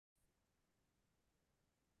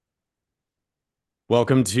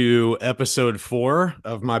Welcome to episode 4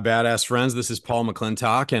 of My Badass Friends. This is Paul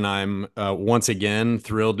McClintock, and I'm once again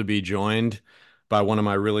thrilled to be joined by one of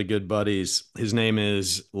my really good buddies. His name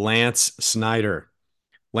is Lance Snyder.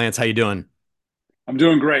 Lance, how you doing? I'm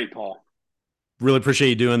doing great, Paul. Really appreciate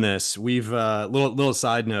you doing this. We've little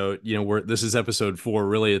side note, we're this is episode 4.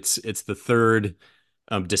 Really, it's the third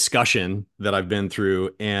discussion that I've been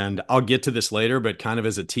through, and I'll get to this later, but kind of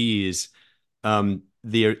as a tease.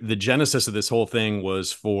 The genesis of this whole thing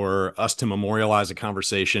was for us to memorialize a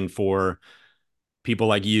conversation for people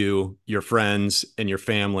like you, your friends, and your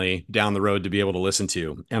family down the road to be able to listen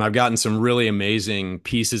to. And I've gotten some really amazing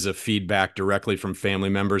pieces of feedback directly from family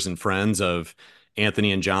members and friends of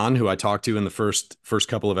Anthony and John, who I talked to in the first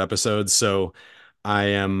couple of episodes. So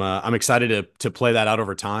I'm excited to play that out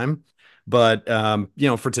over time. But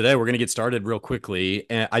for today, we're going to get started real quickly.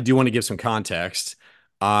 And I do want to give some context.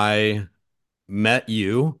 I met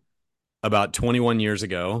you about 21 years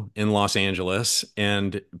ago in Los Angeles,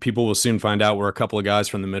 and people will soon find out we're a couple of guys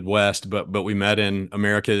from the Midwest, but we met in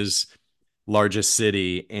America's largest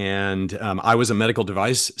city, and I was a medical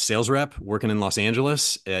device sales rep working in Los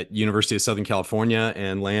Angeles at University of Southern California,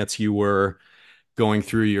 and Lance, you were going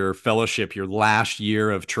through your fellowship, your last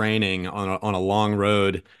year of training on a long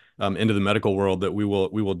road into the medical world that we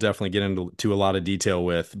will definitely get into a lot of detail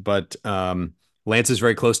with, but Lance is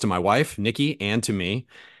very close to my wife, Nikki, and to me,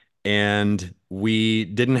 and we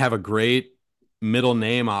didn't have a great middle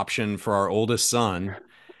name option for our oldest son,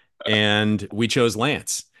 and we chose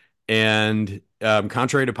Lance. And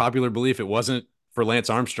contrary to popular belief, it wasn't for Lance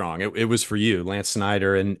Armstrong. It was for you, Lance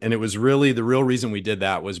Snyder, and it was really the real reason we did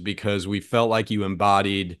that was because we felt like you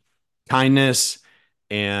embodied kindness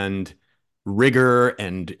and rigor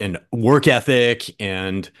and work ethic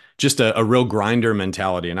and just a real grinder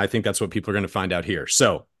mentality. And I think that's what people are going to find out here.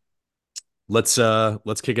 So let's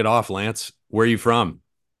kick it off, Lance. Where are you from?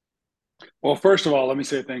 Well, first of all, let me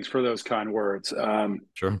say thanks for those kind words.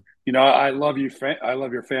 Sure. I love you. I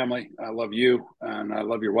love your family. I love you, and I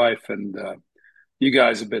love your wife. And you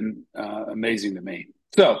guys have been amazing to me.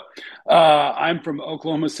 So, I'm from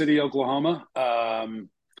Oklahoma City, Oklahoma.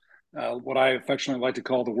 What I affectionately like to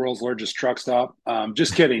call the world's largest truck stop.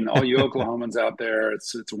 Just kidding, all you Oklahomans out there.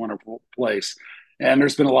 It's a wonderful place, and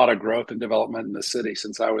there's been a lot of growth and development in the city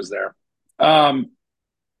since I was there. Um,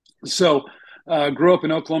 So, grew up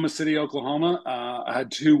in Oklahoma City, Oklahoma. I had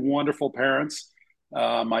two wonderful parents.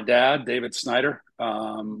 My dad, David Snyder,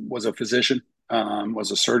 was a physician,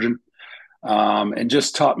 was a surgeon, and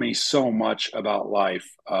just taught me so much about life.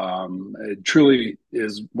 It truly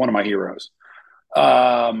is one of my heroes.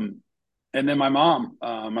 Um, and then my mom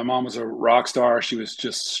was a rock star. She was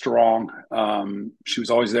just strong. She was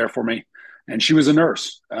always there for me, and she was a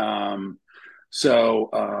nurse.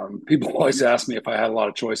 People always ask me if I had a lot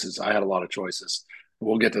of choices. I had a lot of choices.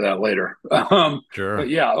 We'll get to that later. But Sure.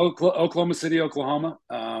 yeah, Oklahoma City, Oklahoma,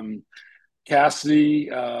 Cassidy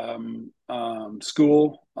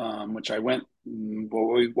School, which I went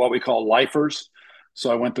what we call lifers. So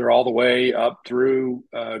I went there all the way up through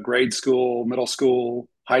grade school, middle school,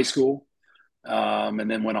 high school, and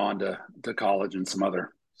then went on to college and some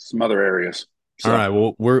other areas. All right.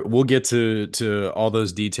 So Well, we'll get to all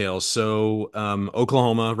those details. So,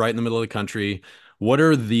 Oklahoma, right in the middle of the country. What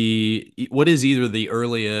is either the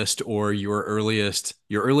earliest or your earliest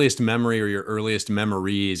memory or your earliest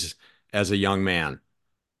memories as a young man?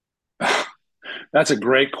 that's a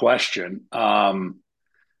great question.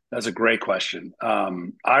 That's a great question.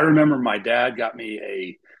 I remember my dad got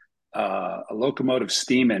me a locomotive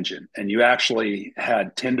steam engine, and you actually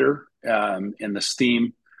had tinder in the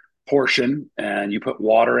steam portion, and you put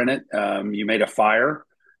water in it. You made a fire,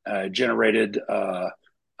 generated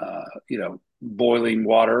boiling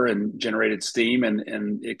water and generated steam,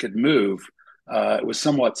 and it could move. It was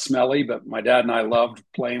somewhat smelly, but my dad and I loved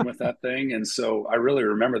playing with that thing, and so I really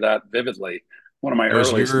remember that vividly. One of my That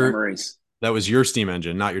was earliest your memories. that was your steam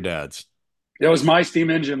engine, not your dad's. It was my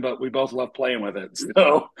steam engine, but we both loved playing with it.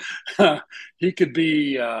 So he could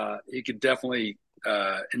definitely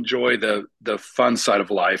enjoy the fun side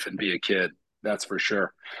of life and be a kid. That's for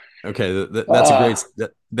sure. Okay, that's a Uh, great.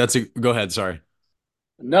 That's a go ahead. Sorry.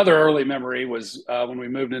 Another early memory was when we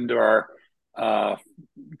moved into our uh,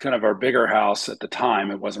 kind of our bigger house at the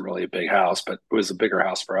time. It wasn't really a big house, but it was a bigger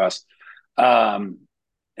house for us. Um,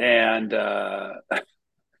 and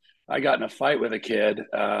I got in a fight with a kid.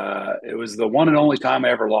 It was the one and only time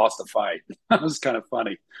I ever lost a fight. That was kind of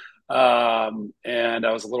funny. And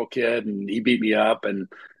I was a little kid, and he beat me up, and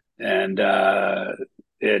and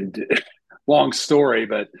long story,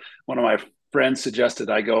 but one of my friends suggested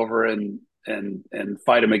I go over and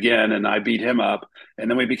fight him again, and I beat him up, and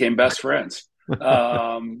then we became best friends.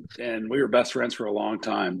 And we were best friends for a long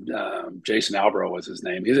time. Jason Albro was his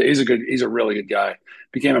name. He's a really good guy.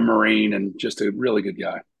 Became a Marine and just a really good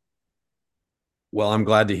guy. Well, I'm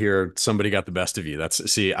glad to hear somebody got the best of you.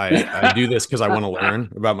 See, I do this because I want to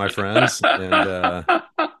learn about my friends, and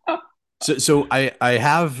so I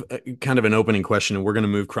have kind of an opening question, and we're going to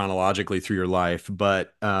move chronologically through your life.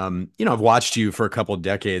 But I've watched you for a couple of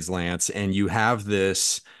decades, Lance, and you have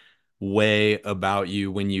this way about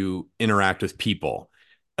you when you interact with people.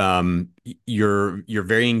 You're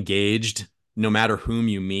very engaged, no matter whom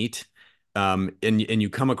you meet, and you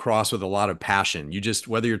come across with a lot of passion. You just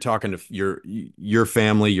whether you're talking to your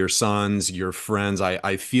family, your sons, your friends,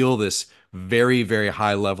 I feel this very very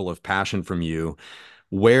high level of passion from you.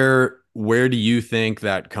 Where do you think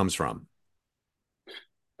that comes from?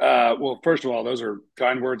 Well, first of all, those are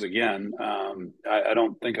kind words again. I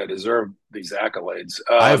don't think I deserve these accolades.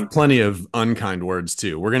 I have plenty of unkind words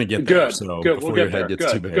too. We're gonna get there. Good, So good. We'll before your get head there. gets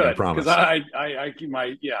too Good, big, I good. Because promise. I keep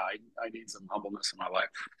my, yeah, I need some humbleness in my life.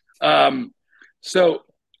 Um, so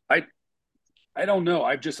I, I don't know.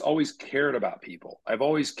 I've just always cared about people. I've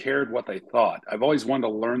always cared what they thought. I've always wanted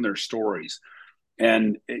to learn their stories.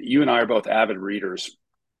 And you and I are both avid readers.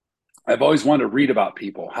 I've always wanted to read about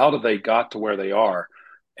people. How did they got to where they are?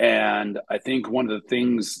 And I think one of the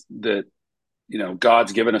things that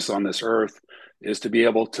God's given us on this earth is to be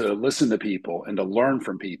able to listen to people and to learn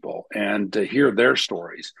from people and to hear their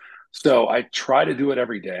stories. So I try to do it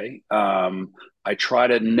every day. I try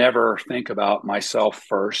to never think about myself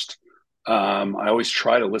first. I always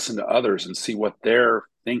try to listen to others and see what they're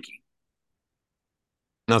thinking.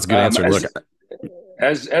 That's a good Um, answer. Look,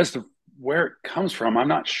 as as to where it comes from, I'm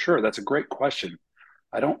not sure. That's a great question.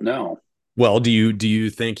 I don't know. well, do you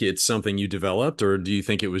think it's something you developed, or do you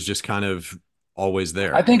think it was just kind of always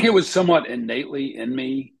I there? think it was somewhat innately in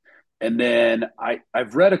me. And then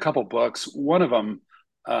I've read a couple books.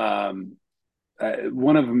 Um,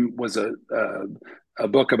 one of them was a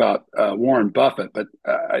book about Warren Buffett, but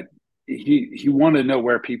he wanted to know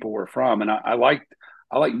where people were from, and I like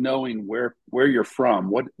knowing where you're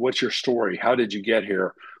from. What's your story? How did you get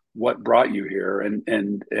here? What brought you here?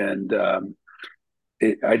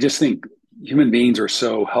 I just think human beings are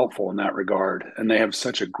so helpful in that regard, and they have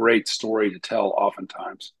such a great story to tell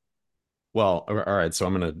oftentimes. Well, all right. So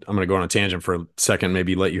I'm gonna go on a tangent for a second,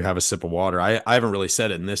 maybe let you have a sip of water. I haven't really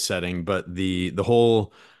said it in this setting, but the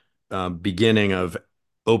whole beginning of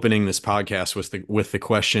opening this podcast with the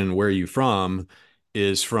question, "Where are you from?"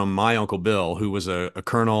 is from my Uncle Bill, who was a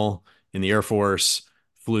colonel in the Air Force,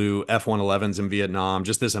 flew F-111s in Vietnam,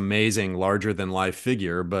 just this amazing, larger than life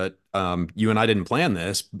figure. But you and I didn't plan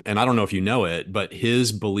this, and I don't know if you know it, but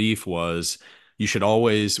his belief was you should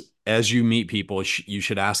always, as you meet people, you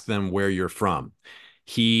should ask them where you're from.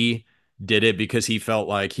 He did it because he felt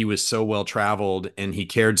like he was so well traveled and he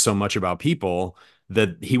cared so much about people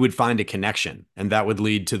that he would find a connection and that would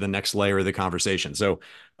lead to the next layer of the conversation. So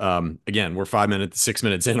again, we're 5 minutes, 6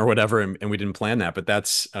 minutes in or whatever, and we didn't plan that, but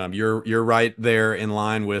that's you're right there in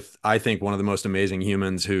line with I think one of the most amazing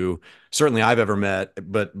humans who certainly I've ever met,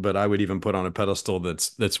 but I would even put on a pedestal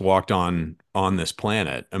that's walked on this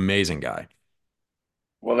planet. Amazing guy.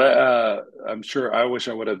 Well, I'm sure. I wish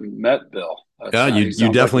I would have met Bill. Yeah, He you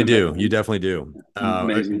sounds like definitely do. You definitely do.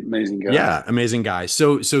 amazing, amazing guy. Yeah, amazing guy.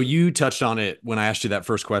 So you touched on it when I asked you that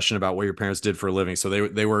first question about what your parents did for a living. So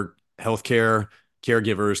they were healthcare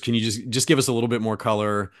caregivers. Can you just give us a little bit more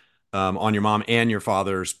color on your mom and your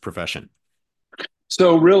father's profession?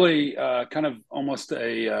 So really, kind of almost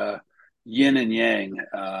a yin and yang.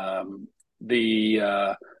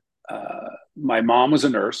 The My mom was a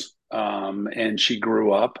nurse, and she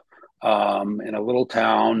grew up in a little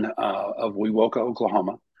town of Wewoka,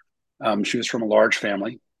 Oklahoma. She was from a large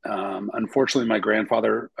family. Unfortunately, my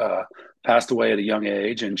grandfather passed away at a young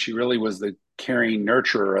age, and she really was the caring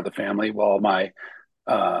nurturer of the family, while my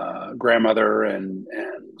grandmother and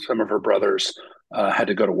some of her brothers had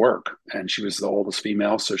to go to work, and she was the oldest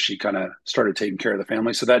female, so she kind of started taking care of the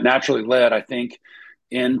family. So that naturally led, I think,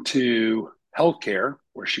 into healthcare,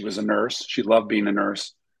 where she was a nurse. She loved being a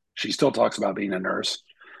nurse. She still talks about being a nurse.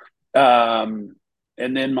 Um,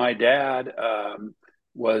 and then my dad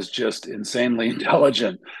was just insanely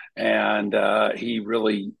intelligent, and he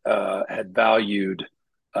really had valued.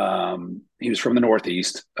 He was from the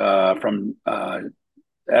Northeast, from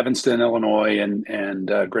Evanston, Illinois,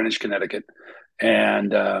 and Greenwich, Connecticut,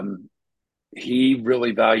 and he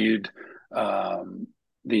really valued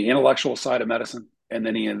the intellectual side of medicine, and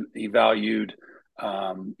then he valued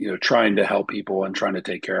trying to help people and trying to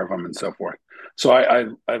take care of them and so forth. So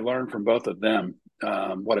I learned from both of them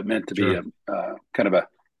what it meant to be Sure. a kind of a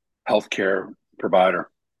healthcare provider.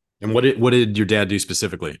 And what did your dad do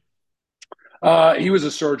specifically? He was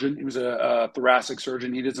a surgeon. He was a thoracic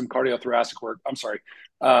surgeon. He did some cardiothoracic work. I'm sorry.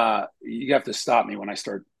 You have to stop me when I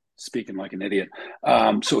start speaking like an idiot.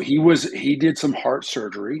 So he did some heart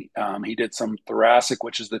surgery. He did some thoracic,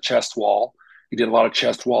 which is the chest wall. He did a lot of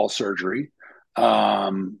chest wall surgery.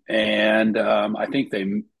 And I think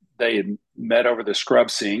they had met over the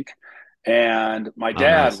scrub sink. And my Oh,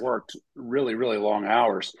 dad nice. worked really, really long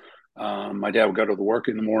hours. My dad would go to the work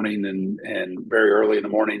in the morning and very early in the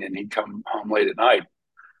morning, and he'd come home late at night.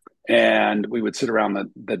 And we would sit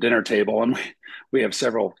around the dinner table, and we have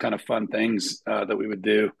several kind of fun things that we would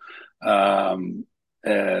do.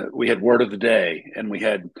 We had word of the day, and we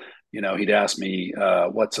had, he'd ask me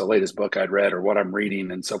what's the latest book I'd read or what I'm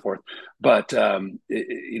reading and so forth. But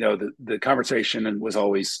the conversation was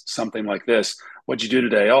always something like this: "What'd you do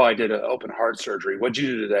today?" "Oh, I did an open heart surgery." "What'd you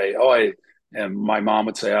do today?" "Oh, I." And my mom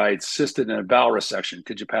would say, "I assisted in a bowel resection.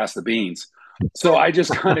 Could you pass the beans?" So I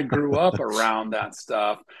just kind of grew up around that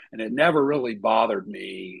stuff, and it never really bothered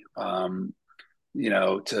me, to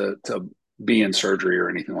be in surgery or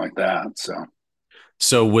anything like that. So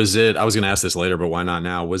So was it, I was going to ask this later, but why not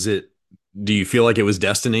now? Do you feel like it was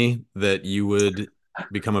destiny that you would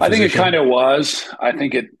become a I think it kind physician? of was. I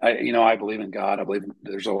think I believe in God. I believe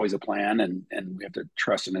there's always a plan, and we have to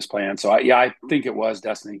trust in His plan. So I think it was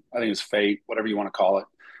destiny. I think it was fate, whatever you want to call it.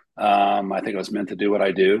 I think I was meant to do what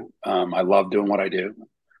I do. I love doing what I do.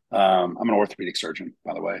 I'm an orthopedic surgeon,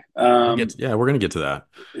 by the way. Yeah, we're going to get to that.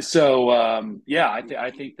 Yeah,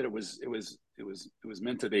 I think that it was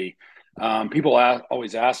meant to be. People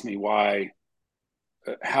always ask me why,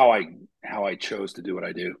 how I chose to do what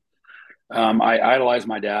I do. I idolized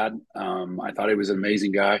my dad. I thought he was an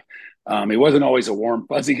amazing guy. He wasn't always a warm,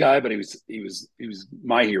 fuzzy guy, but he was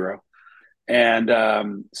my hero. And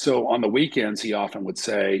so on the weekends, he often would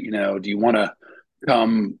say, "Do you want to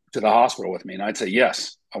come to the hospital with me?" And I'd say,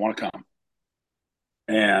 "Yes, I want to come."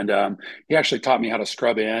 And he actually taught me how to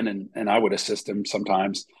scrub in, and I would assist him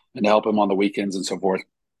sometimes and help him on the weekends and so forth.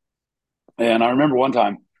 And I remember one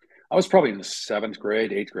time, I was probably in the seventh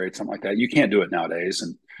grade, eighth grade, something like that. You can't do it nowadays,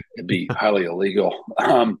 and it'd be highly illegal.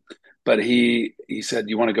 But he said,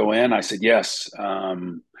 "You want to go in?" I said, "Yes."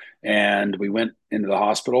 And we went into the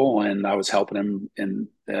hospital, and I was helping him. And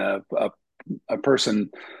a person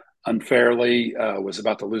unfairly was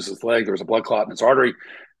about to lose his leg. There was a blood clot in his artery,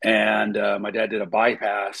 and my dad did a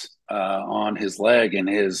bypass on his leg, and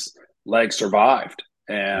his leg survived.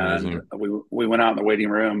 And Amazing. we went out in the waiting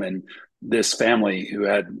room, and this family who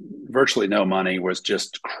had virtually no money was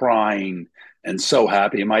just crying and so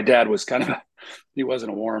happy. And my dad was he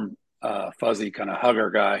wasn't a warm, fuzzy kind of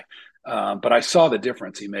hugger guy. But I saw the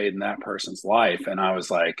difference he made in that person's life. And I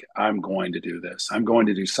was like, I'm going to do this. I'm going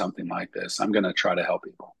to do something like this. I'm going to try to help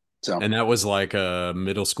people. So, And that was like a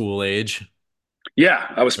middle school age.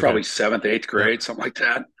 yeah, I was Okay. probably seventh, eighth Yep. grade, something like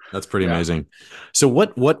that. That's pretty Yeah. amazing. So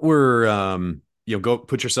what were go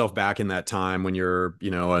put yourself back in that time when you're,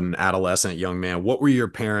 an adolescent young man. What were your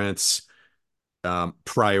parents'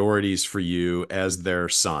 priorities for you as their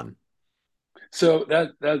son? So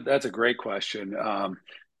that's a great question.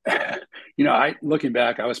 I looking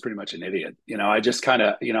back, I was pretty much an idiot. I just kind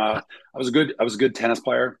of, I was a good tennis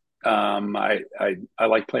player. I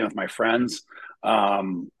liked playing with my friends.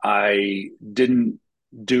 I didn't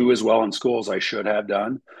do as well in school as I should have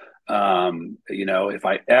done. If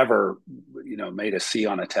I ever, made a C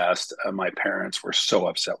on a test, my parents were so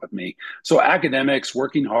upset with me. So academics,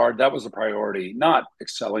 working hard, that was a priority, not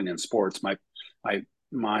excelling in sports. My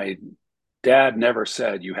dad never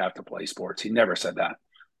said you have to play sports. He never said that.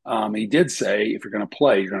 He did say if you're going to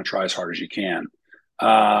play, you're going to try as hard as you can.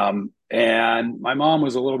 And my mom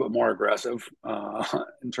was a little bit more aggressive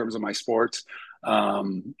in terms of my sports.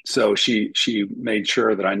 So she made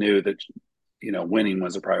sure that I knew that winning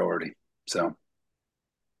was a priority. So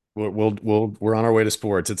We're on our way to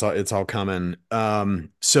sports. It's all coming.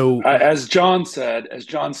 So as John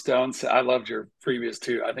Stone said, I loved your previous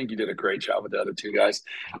two. I think you did a great job with the other two guys.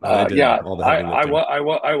 they did Yeah, all the I heavy I, lifting. wa- I,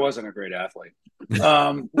 wa- I wasn't a great athlete.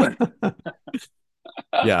 Um,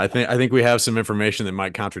 Yeah, I think we have some information that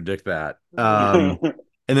might contradict that.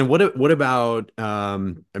 And then what about I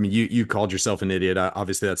mean you called yourself an idiot.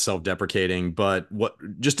 Obviously that's self-deprecating, but what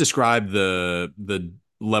just describe the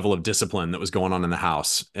level of discipline that was going on in the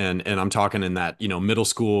house. And I'm talking in that, middle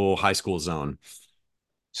school, high school zone.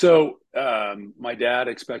 My dad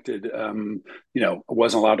expected, I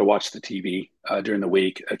wasn't allowed to watch the TV during the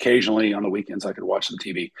week. Occasionally on the weekends, I could watch some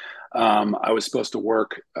TV. I was supposed to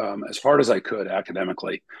work as hard as I could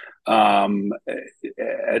academically.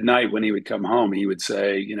 At night, when he would come home, he would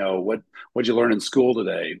say, what'd you learn in school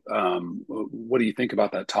today? What do you think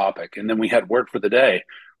about that topic? And then we had word for the day.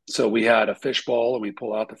 So we had a fishbowl, and we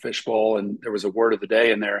pull out the fishbowl, and there was a word of the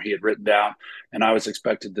day in there he had written down, and I was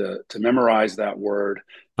expected to memorize that word,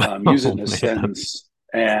 use it Oh in a man. sentence,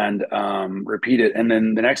 and repeat it. And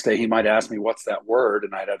then the next day he might ask me, "What's that word?"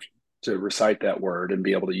 And I'd have to recite that word and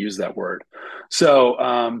be able to use that word.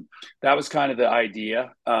 So that was kind of the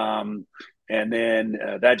idea. And then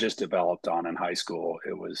that just developed on in high school.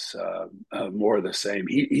 It was more of the same.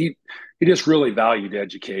 He just really valued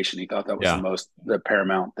education. He thought that was Yeah. the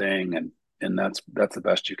paramount thing, and that's the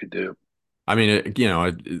best you could do. I mean,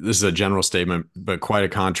 this is a general statement, but quite a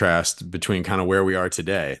contrast between kind of where we are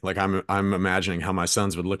today. Like I'm imagining how my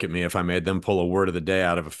sons would look at me if I made them pull a word of the day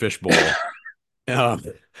out of a fishbowl. Uh,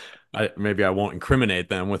 maybe I won't incriminate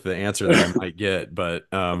them with the answer that I might get, but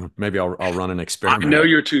maybe I'll run an I know experiment.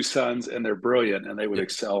 your two sons, and they're brilliant, and they would Yeah.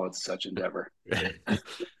 excel at such endeavor.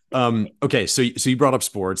 Okay, so you brought up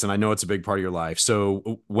sports, and I know it's a big part of your life.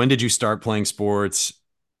 So when did you start playing sports,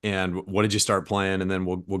 and what did you start playing, and then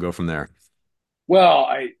we'll go from there. Well,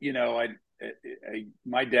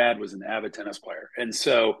 my dad was an avid tennis player, and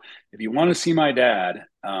so if you want to see my dad,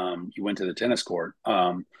 you went to the tennis court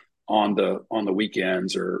on the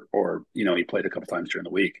weekends, or he played a couple times during the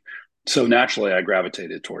week. So naturally, I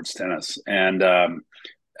gravitated towards tennis, and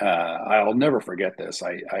I'll never forget this.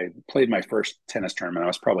 I played my first tennis tournament. I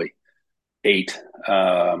was probably 8,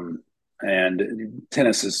 and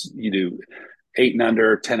tennis is you do 8 and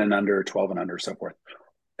under, 10 and under, 12 and under, so forth.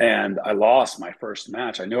 And I lost my first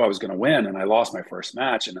match. I knew I was going to win, and I lost my first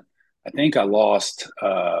match. And I think I lost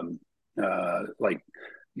like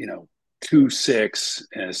 2-6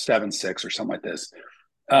 and 7-6 or something like this.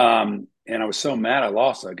 And I was so mad I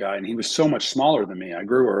lost that guy, and he was so much smaller than me. I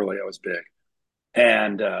grew early. I was big,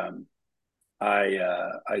 and the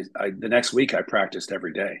next week I practiced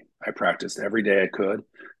every day. I practiced every day I could,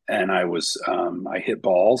 and I hit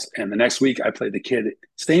balls. And the next week I played the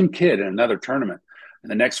same kid in another tournament. And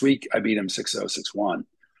the next week I beat him 6-0, 6-1.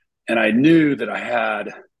 And I knew I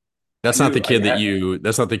had, That's not the kid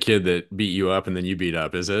that beat you up and then you beat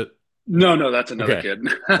up, is it? no, no, that's another Okay. kid.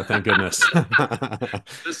 Well, thank goodness.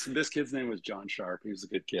 This kid's name was John Sharp. He was a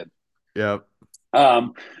good kid. Yep.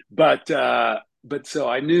 Um, but so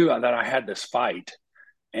I knew that I had this fight,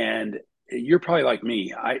 and you're probably like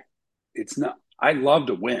me. It's not. I love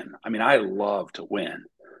to win. I mean, I love to win,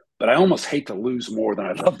 but I almost hate to lose more than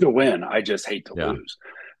I love to win. I just hate to Yeah. lose.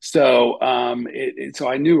 So, so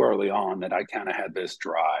I knew early on that I kind of had this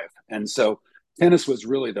drive, and so tennis was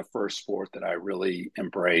really the first sport that I really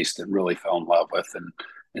embraced and really fell in love with, and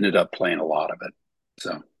ended up playing a lot of it.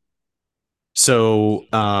 So. So,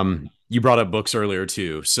 you brought up books earlier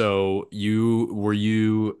too. So, were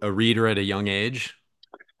you a reader at a young age?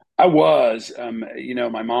 I was,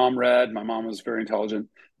 my mom read. My mom was very intelligent.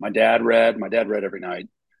 My dad read. My dad read every night.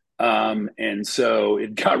 And so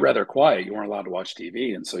it got rather quiet. You weren't allowed to watch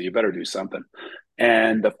TV, and so you better do something.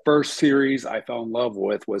 And the first series I fell in love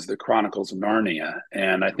with was the Chronicles of Narnia,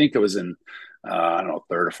 and I think it was in I don't know,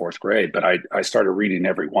 third or fourth grade. But I started reading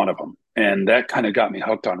every one of them, and that kind of got me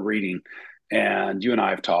hooked on reading. And you and I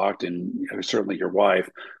have talked, and certainly your wife.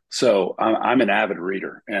 So I'm an avid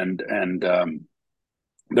reader, and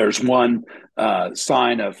there's one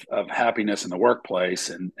sign of happiness in the workplace,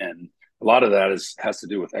 and a lot of that has to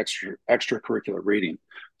do with extracurricular reading.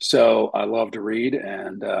 So I love to read,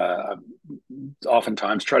 and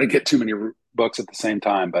oftentimes try to get too many books at the same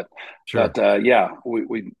time. But Sure. yeah,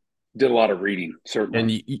 we did a lot of reading,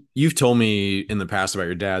 certainly. And you've told me in the past about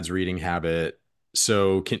your dad's reading habit.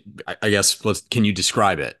 So, I guess can you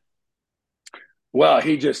describe it? Well,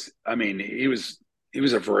 I mean, he was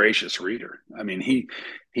a voracious reader. I mean, he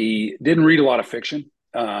didn't read a lot of fiction.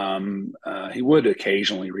 He would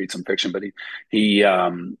occasionally read some fiction, but he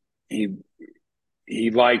he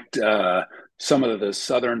liked some of the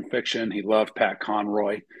Southern fiction. He loved Pat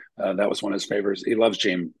Conroy. That was one of his favorites. He loves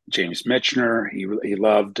James Michener. He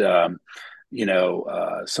loved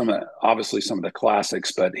obviously some of the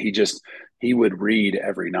classics, but he would read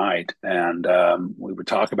every night, and we would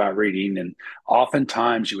talk about reading. And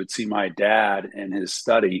oftentimes, you would see my dad in his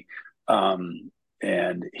study,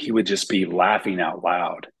 and he would just be laughing out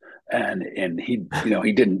loud. And he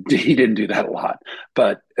didn't do that a lot,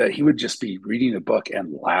 but he would just be reading a book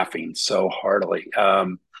and laughing so heartily.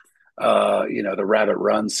 The Rabbit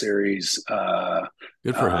Run series,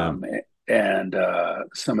 Good for him. and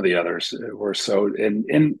some of the others were so.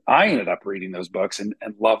 And I ended up reading those books and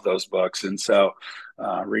loved those books, and so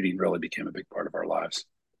reading really became a big part of our lives.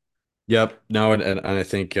 Yep. No, and I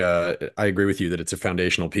think I agree with you that it's a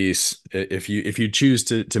foundational piece. If you choose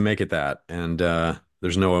to make it that, and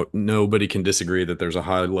there's nobody can disagree that there's a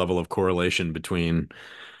high level of correlation between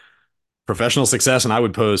professional success and I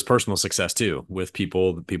would pose personal success too with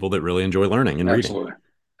people that really enjoy learning and reading. Absolutely,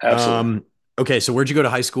 absolutely. Um, okay, so where'd you go to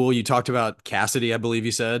high school? You talked about Cassidy, I believe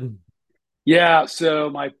you said. Yeah, so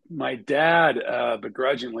my dad,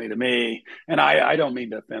 begrudgingly to me, and I don't mean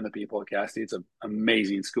to offend the people at Cassidy. It's an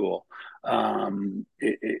amazing school.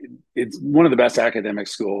 It's one of the best academic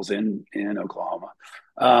schools in Oklahoma.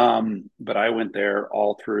 But I went there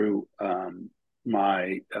all through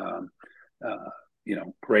my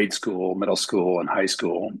grade school, middle school, and high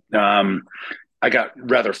school. I got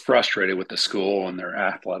rather frustrated with the school and their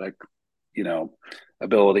athletic you know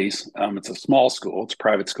abilities. It's a small school. It's a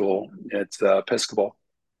private school. It's Episcopal,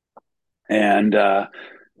 and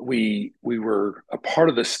we were a part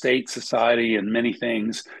of the state society and many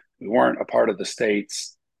things. We weren't a part of the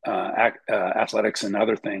state's athletics and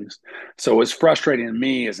other things. So it was frustrating to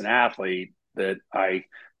me as an athlete that I,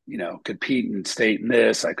 compete in state in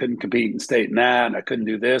this. I couldn't compete in state in that, and I couldn't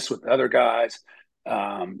do this with other guys.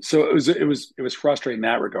 So it was frustrating in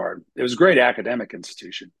that regard. It was a great academic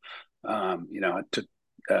institution. I took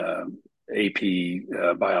uh,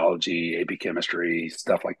 AP biology, AP chemistry,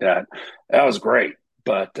 stuff like that. That was great,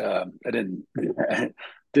 but I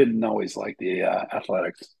didn't always like the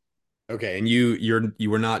athletics. Okay, and you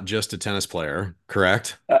were not just a tennis player,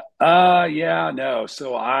 correct? Yeah, no.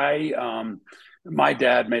 So my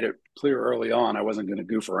dad made it clear early on I wasn't going to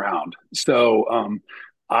goof around. So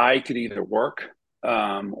I could either work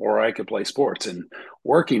or I could play sports, and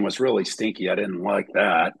working was really stinky. I didn't like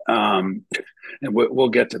that. And we'll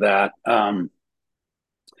get to that. My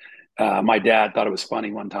dad thought it was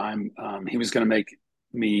funny one time. He was going to make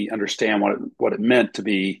me understand what it meant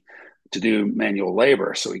to do manual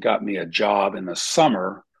labor. So he got me a job in the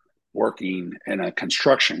summer working in a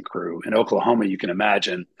construction crew in Oklahoma. You can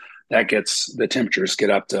imagine that gets the temperatures get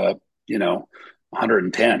up to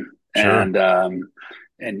 110, Sure.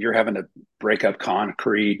 and you're having to break up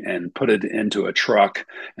concrete and put it into a truck,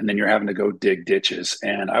 and then you're having to go dig ditches.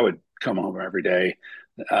 And I would come home every day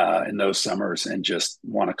in those summers and just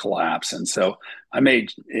want to collapse. And so he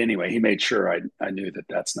made sure I knew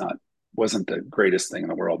that wasn't the greatest thing in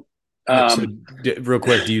the world. So Um, real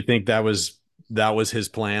quick, do you think that was his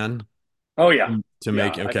plan oh yeah, to yeah,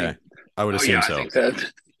 make okay. I would oh yeah, assume so.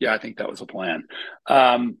 I think that was a plan.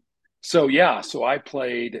 Um, so I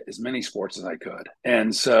played as many sports as I could.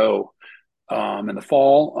 And so, in the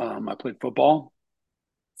fall, I played football.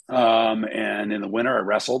 And in the winter, I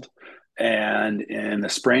wrestled. And in the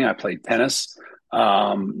spring, I played tennis.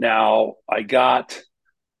 Now I got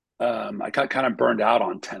kind of burned out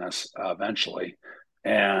on tennis eventually,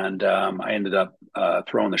 and I ended up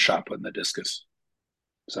throwing the shot put in the discus.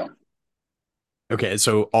 So Okay,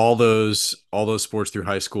 so all those sports through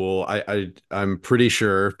high school, I'm pretty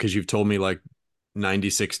sure because you've told me like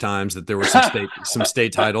 96 times that there were some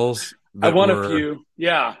state titles I that won a were. few.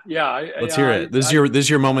 Yeah, yeah. Let's hear it. This is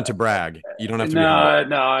your moment to brag. You don't have to be humble. No,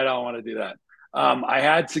 no, I don't want to do that. I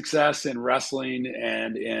had success in wrestling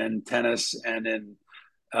and in tennis and in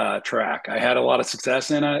track. I had a lot of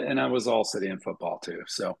success in it, and I was all city in football too.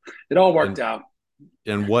 So it all worked And out.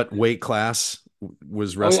 and what weight class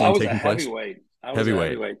was I wrestling was a taking place? heavyweight. I was a Heavyweight.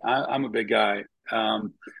 heavyweight. I'm a big guy.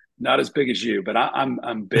 Not as big as you, but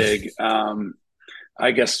I'm big.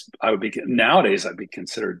 I guess I would be nowadays. I'd be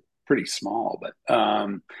considered pretty small, but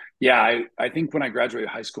yeah, I think when I graduated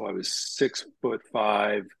high school, I was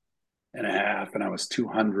 6'5.5", and I was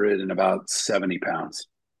 200 and about 70 pounds.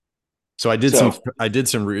 So So I did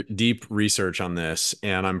some deep research on this,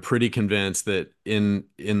 and I'm pretty convinced that in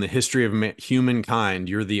the history of humankind,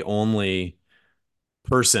 you're the only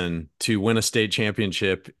person to win a state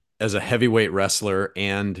championship as a heavyweight wrestler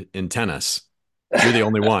and in tennis. You're the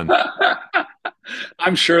only one.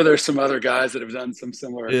 I'm sure there's some other guys that have done some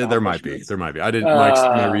similar There might be. accomplishments. There might be. I didn't my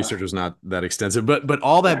Uh, research was not that extensive, but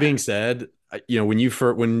all that being said,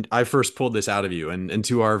 when I first pulled this out of you and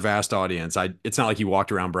to our vast audience, it's not like you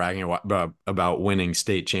walked around bragging about winning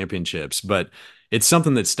state championships, but it's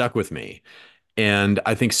something that stuck with me. And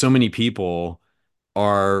I think so many people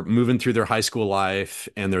are moving through their high school life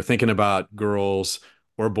and they're thinking about girls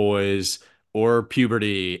or boys or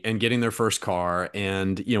puberty and getting their first car.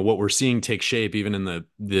 And what we're seeing take shape even in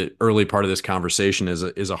the early part of this conversation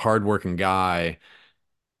is a hardworking guy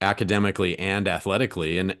academically and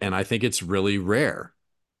athletically, and I think it's really rare.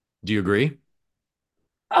 Do you agree?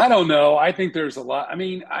 I don't know. I think there's a lot. I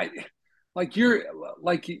mean, like you're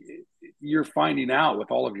like you're finding out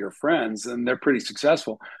with all of your friends, and they're pretty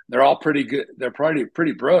successful. They're all pretty good. They're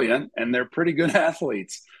pretty brilliant, and they're pretty good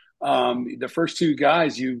athletes. The first two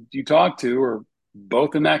guys you talk to are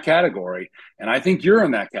both in that category, and I think you're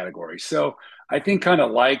in that category. So I think kind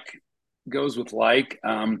of like goes with like.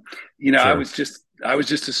 Sure. I was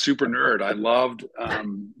just a super nerd. I loved I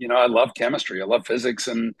loved chemistry. I love physics,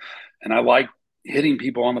 and I like hitting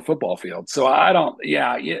people on the football field. So I don't,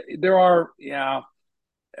 yeah, there are,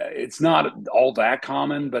 it's not all that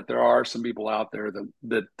common, but there are some people out there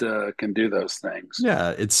that can do those things.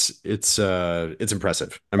 Yeah, it's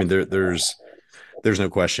impressive. I mean, there's no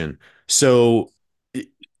question. So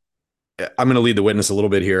I'm going to lead the witness a little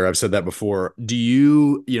bit here. I've said that before. Do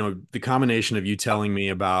you, the combination of you telling me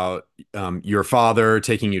about your father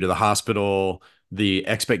taking you to the hospital, the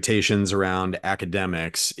expectations around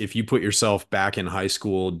academics, if you put yourself back in high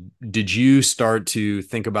school, did you start to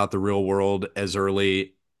think about the real world as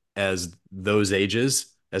early as those ages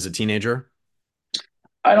as a teenager?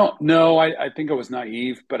 I don't know. I think I was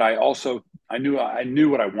naive, but I knew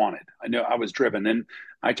what I wanted. I knew I was driven. And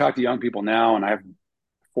I talk to young people now, and I have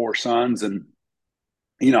four sons, and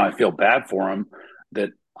I feel bad for them that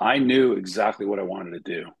I knew exactly what I wanted to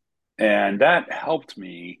do, and that helped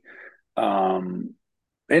me. Um,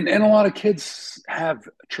 and a lot of kids have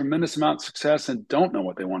a tremendous amount of success and don't know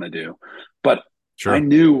what they want to do. But Sure. I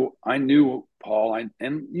knew Paul,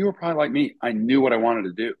 and you were probably like me. I knew what I wanted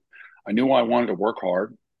to do. I knew I wanted to work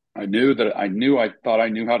hard. I thought I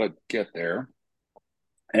knew how to get there.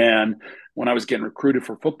 And when I was getting recruited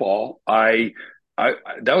for football, I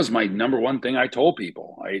that was my number one thing I told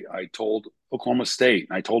people. I told Oklahoma State,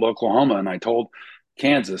 and I told Oklahoma, and I told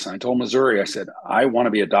Kansas, and I told Missouri. I said I want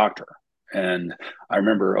to be a doctor. And I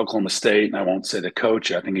remember Oklahoma State, and I won't say the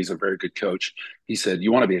coach. I think he's a very good coach. He said,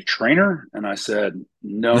 "You want to be a trainer?" And I said,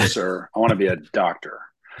 "No, sir. I want to be a doctor."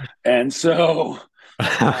 And so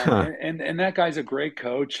and that guy's a great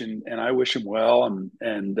coach, and I wish him well.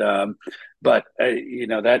 But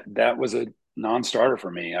that was a non-starter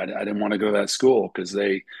for me. I didn't want to go to that school because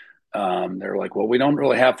they're like, well, we don't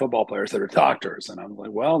really have football players that are doctors, and I'm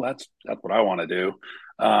like, well, that's what I want to do.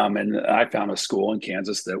 And I found a school in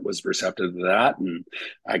Kansas that was receptive to that, and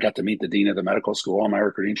I got to meet the dean of the medical school on my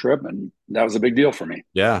recruiting trip, and that was a big deal for me.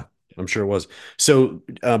 Yeah, I'm sure it was. So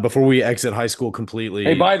before we exit high school Hey,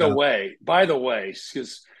 completely, by the way,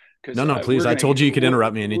 because no, no, please. I told you you could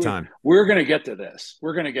interrupt me anytime. we're gonna get to this.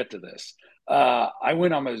 We're gonna get to this. I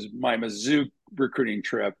went on my Mizzou recruiting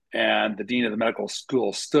trip, and the dean of the medical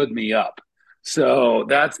school stood me up. So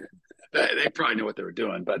they probably knew what they were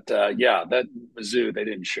doing, but yeah, that Mizzou they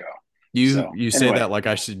didn't show. So You say anyway, that like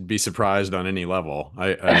I should be surprised on any level.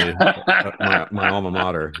 My alma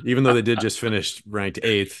mater, even though they did just finish ranked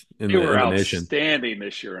eighth they were in the nation, outstanding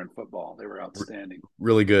this year in football. They were outstanding.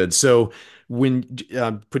 really good. So when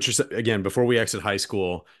put yourself again before we exit high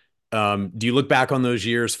school, do you look back on those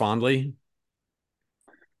years fondly?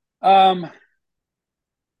 Um,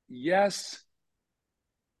 yes,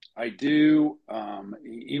 I do.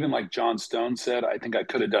 Even like John Stone said, I think I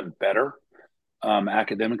could have done better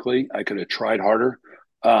academically. I could have tried harder.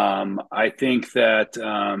 I think that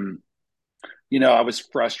I was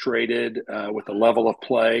frustrated with the level of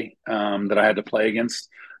play that I had to play against.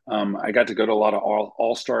 I got to go to a lot of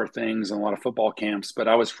all-star things and a lot of football camps, but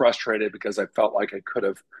I was frustrated because I felt like I could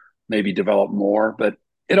have maybe developed more. But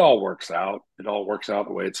it all works out. It all works out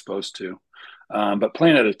the way it's supposed to. But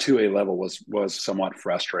playing at a 2A level was somewhat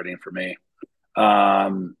frustrating for me.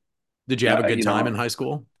 Um, Did you have a good you time in know, high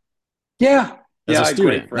school yeah, as yeah, a I had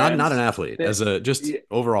great student, not an friends. athlete, That, as a just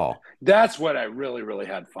overall? that's what I really, really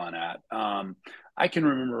had fun at. I can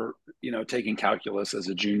remember, taking calculus as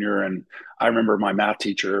a junior, and I remember my math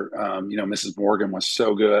teacher, Mrs. Morgan was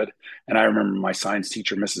so good, and I remember my science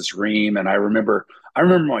teacher, Mrs. Ream, and I remember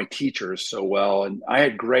my teachers so well, and I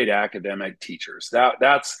had great academic teachers.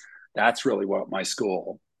 That's really what my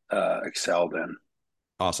school excelled in.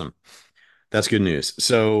 Awesome. That's good news.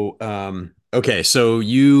 So, okay, so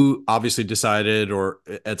you obviously decided, or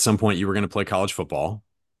at some point, you were going to play college football.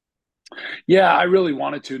 Yeah, I really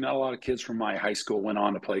wanted to. Not a lot of kids from my high school went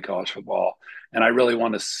on to play college football, and I really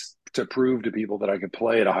wanted to prove to people that I could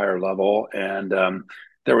play at a higher level. And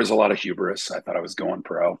there was a lot of hubris. I thought I was going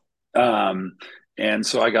pro, um, and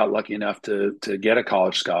so I got lucky enough to get a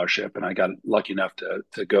college scholarship, and I got lucky enough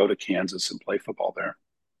to go to Kansas and play football there.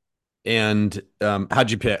 And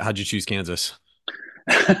how'd you pick? How'd you choose Kansas?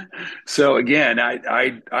 So again,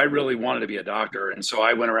 I really wanted to be a doctor, and so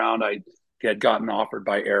I went around. I had gotten offered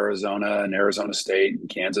by Arizona and Arizona State and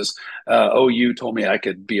Kansas. OU told me I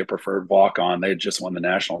could be a preferred walk on. They had just won the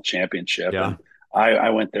national championship. Yeah. And I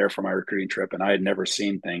went there for my recruiting trip, and I had never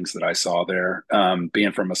seen things that I saw there.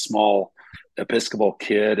 Being from a small Episcopal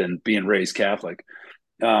kid and being raised Catholic,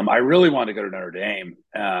 I really wanted to go to Notre Dame.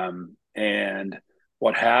 And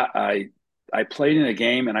I played in a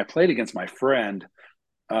game, and I played against my friend,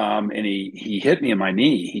 and he hit me in my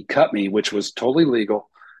knee. He cut me, which was totally legal,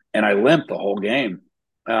 and I limped the whole game.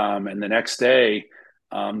 And the next day,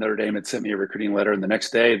 Notre Dame had sent me a recruiting letter, and the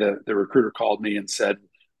next day, the recruiter called me and said,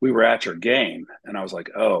 "We were at your game," and I was like,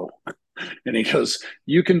 "Oh." And he goes,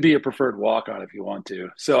 "You can be a preferred walk on if you want to."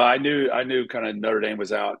 So I knew kind of Notre Dame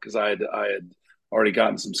was out because I had already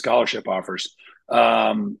gotten some scholarship offers.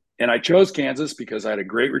 And I chose Kansas because I had a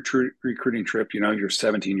great recruiting trip. You know, you're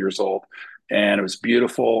 17 years old, and it was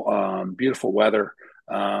beautiful, beautiful weather.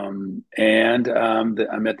 I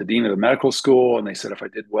met the dean of the medical school, and they said if I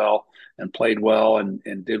did well and played well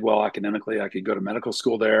and did well academically, I could go to medical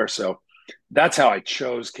school there. So that's how I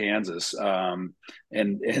chose Kansas. And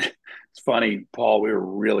it's funny, Paul, we were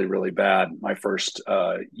really, really bad my first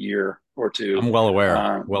year or two. I'm well aware.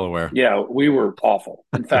 Well Um, aware. yeah, we were awful.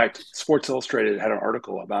 In fact, Sports Illustrated had an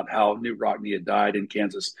article about how Newt Rockne had died in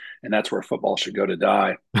Kansas, and that's where football should go to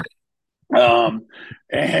die. Um,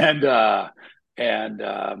 and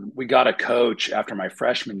we got a coach after my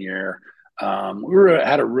freshman year.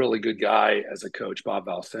 Had a really good guy as a coach, Bob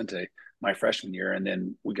Valcente, my freshman year, and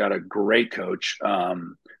then we got a great coach,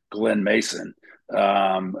 Glenn Mason,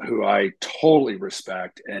 who I totally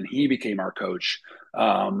respect, and he became our coach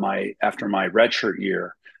my after my redshirt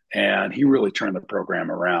year, and he really turned the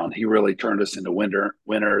program around. He really turned us into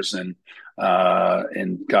winners and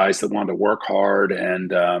guys that wanted to work hard,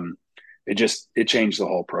 and it changed the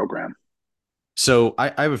whole program. So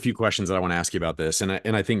I have a few questions that I want to ask you about this, and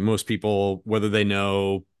I think most people, whether they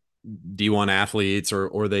know D1 athletes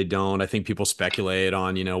or they don't, I think people speculate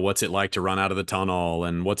on, what's it like to run out of the tunnel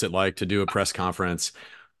and what's it like to do a press conference.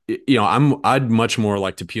 I'd much more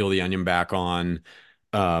like to peel the onion back on,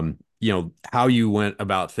 how you went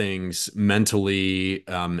about things mentally,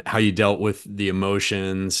 how you dealt with the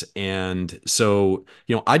emotions. And so,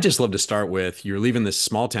 I just love to start with you're leaving this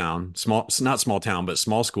small town, not small town, but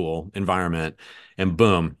small school environment. And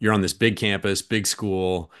boom, you're on this big campus, big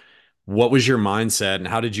school. What was your mindset and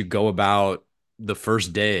how did you go about the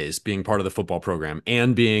first days being part of the football program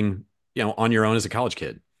and being, on your own as a college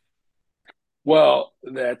kid? Well,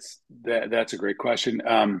 that's a great question.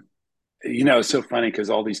 It's so funny because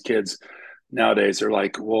all these kids nowadays are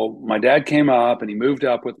like, well, my dad came up and he moved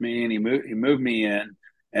up with me and he moved me in.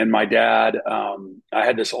 And my dad, I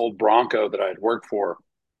had this old Bronco that I had worked for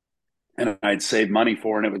and I'd saved money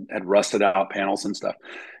for, and had rusted out panels and stuff.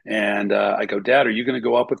 And I go, Dad, are you going to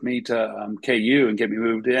go up with me to KU and get me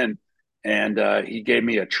moved in? And he gave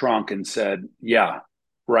me a trunk and said, "Yeah,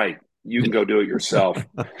 right. You can go do it yourself."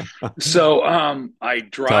 So I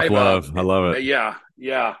Tough drive up. love. I love it. Yeah,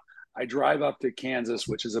 yeah. I drive up to Kansas,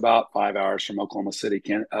 which is about 5 hours from Oklahoma City,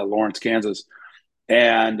 Lawrence, Kansas.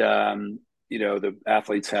 And the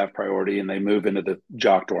athletes have priority, and they move into the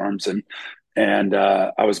jock dorms. And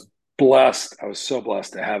I was blessed. I was so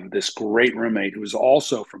blessed to have this great roommate who was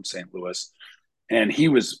also from St. Louis, and he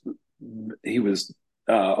was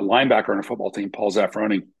a linebacker on a football team, Paul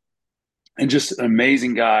Zaffaroni, and just an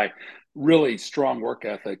amazing guy, really strong work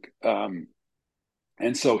ethic. And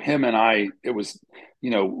so him and I, it was, we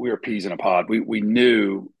were peas in a pod. We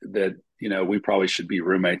knew that we probably should be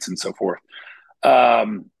roommates and so forth.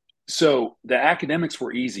 So the academics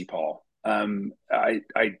were easy, Paul. I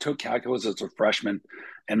took calculus as a freshman,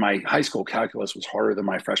 and my high school calculus was harder than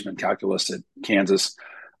my freshman calculus at Kansas.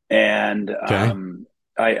 And Okay.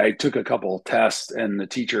 I took a couple of tests, and the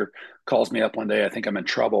teacher calls me up one day. I think I'm in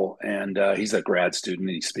trouble, and he's a grad student.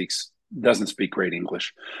 And he doesn't speak great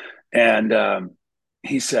English, and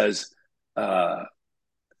he says,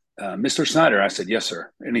 "Mr. Snyder." I said, "Yes,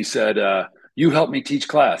 sir." And he said, "You help me teach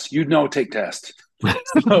class. You know, take test."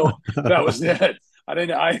 So that was it. I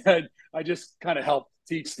didn't. I just kind of helped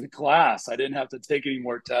teach the class. I didn't have to take any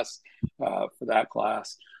more tests for that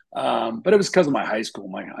class. But it was because of my high school.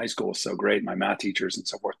 My high school was so great. My math teachers and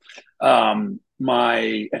so forth.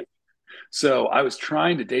 My So I was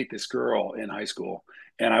trying to date this girl in high school,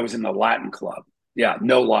 and I was in the Latin club. Yeah,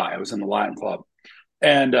 no lie, I was in the Latin club,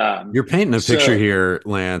 and You're painting a picture so here,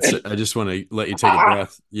 Lance. I just want to let you take a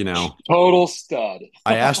breath. total stud.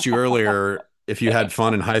 I asked you earlier if you had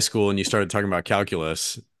fun in high school and you started talking about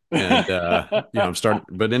calculus. And I'm starting,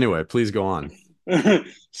 but anyway, please go on.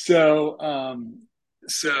 so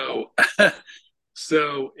so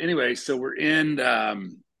so anyway, so we're in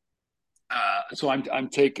So I'm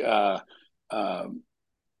take uh,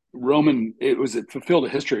 Roman. It fulfilled a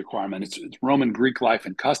history requirement. It's Roman Greek life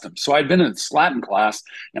and customs. So I'd been in this Latin class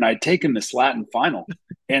and I'd taken this Latin final,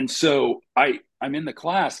 and so I'm in the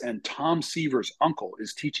class and Tom Seaver's uncle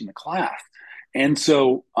is teaching the class, and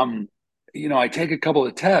so I take a couple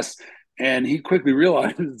of tests and he quickly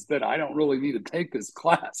realizes that I don't really need to take this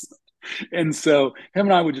class. And so him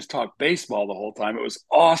and I would just talk baseball the whole time. It was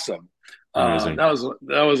awesome. Amazing. That was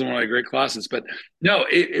one of my great classes. But no,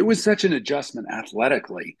 it was such an adjustment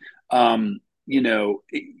athletically. Even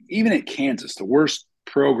at Kansas, the worst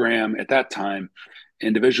program at that time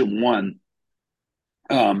in Division One,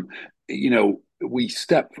 the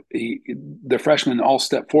freshmen all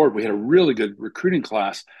stepped forward. We had a really good recruiting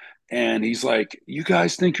class, and he's like, "You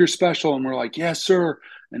guys think you're special?" And we're like, "Yes, sir."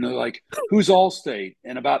 And they're like, "Who's all state?"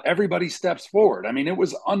 And about everybody steps forward. I mean, it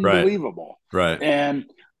was Right. unbelievable. Right.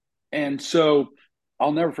 And so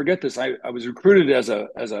I'll never forget this. I was recruited as a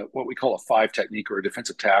what we call a five technique or a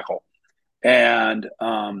defensive tackle, and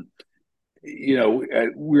we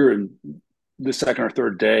were in the second or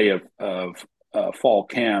third day of fall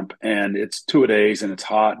camp, and it's 2 days, and it's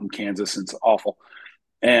hot in Kansas, and it's awful.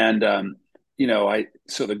 And I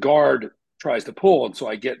so the guard tries to pull, and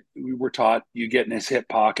so we were taught you get in his hip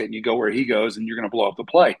pocket and you go where he goes, and you're going to blow up the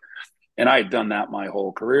play. And I had done that my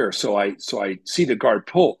whole career. So I see the guard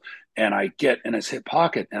pull, and I get in his hip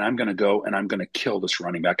pocket, and I'm going to go and I'm going to kill this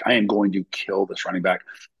running back. I am going to kill this running back.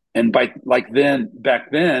 And back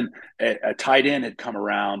then, a tight end had come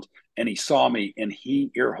around and he saw me and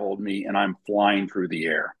he earholed me, and I'm flying through the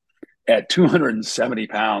air at 270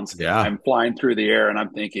 pounds. Yeah. I'm flying through the air, and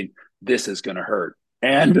I'm thinking this is going to hurt.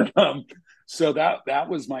 And so that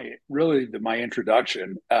was my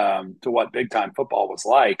introduction to what big time football was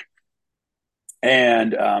like.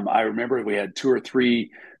 And I remember we had two or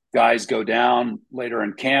three guys go down later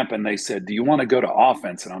in camp, and they said, "Do you want to go to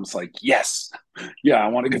offense?" And I was like, "Yes, yeah, I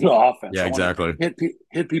want to go to offense. Yeah, I want to exactly.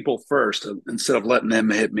 hit people first instead of letting them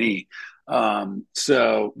hit me."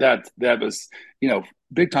 So that was,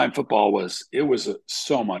 big time football was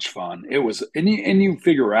so much fun. It was, and you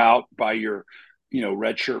figure out by your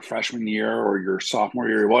redshirt freshman year or your sophomore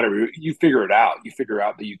year or whatever, you figure it out. You figure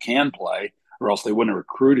out that you can play, or else they wouldn't have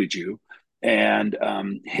recruited you. And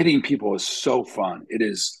hitting people is so fun. It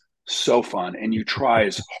is so fun. And you try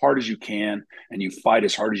as hard as you can and you fight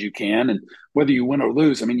as hard as you can. And whether you win or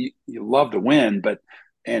lose, I mean, you love to win, but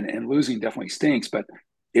and losing definitely stinks, but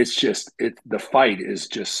the fight is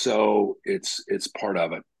just it's part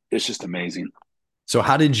of it. It's just amazing. So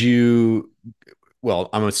how did you, well,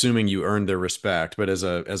 I'm assuming you earned their respect, but as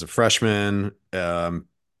a freshman,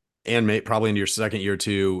 and probably into your second year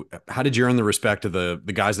too, how did you earn the respect of the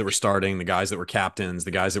guys that were starting, the guys that were captains,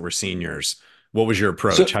 the guys that were seniors? What was your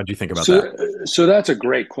approach? So, How did you think about that? so that's a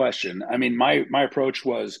great question. I mean, my approach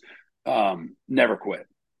was never quit.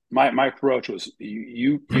 My approach was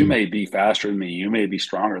you may be faster than me, you may be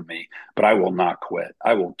stronger than me, but I will not quit.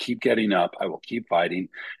 I will keep getting up. I will keep fighting,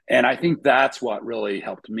 and I think that's what really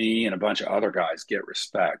helped me and a bunch of other guys get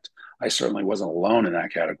respect. I certainly wasn't alone in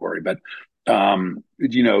that category, but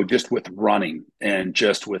just with running and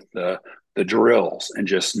just with the drills and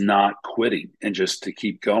just not quitting and just to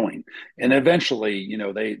keep going, and eventually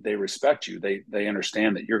they respect you. They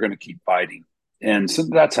understand that you're going to keep fighting, and so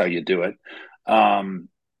that's how you do it.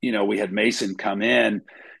 We had Mason come in,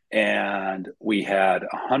 and we had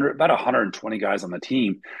about 120 guys on the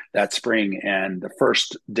team that spring, and the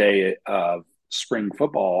first day of spring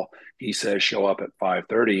football, he says show up at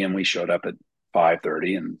 5:30, and we showed up at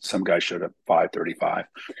 5:30, and some guys showed up at 5:35.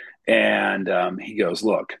 And he goes,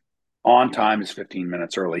 look, on time is 15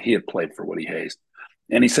 minutes early. He had played for Woody Hayes.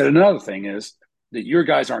 And he said, another thing is that your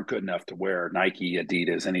guys aren't good enough to wear Nike,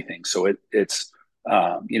 Adidas, anything. So it's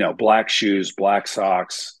black shoes, black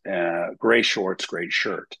socks, gray shorts, gray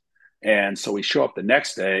shirt. And so we show up the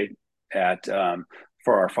next day at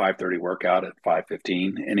for our 5:30 workout at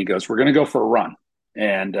 5:15, and he goes, "We're going to go for a run."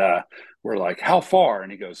 And we're like, "How far?"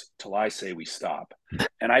 And he goes, "Till I say we stop."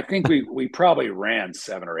 And I think we probably ran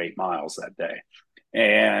 7 or 8 miles that day,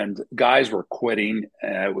 and guys were quitting.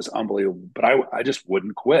 It was unbelievable, but I just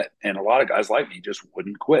wouldn't quit, and a lot of guys like me just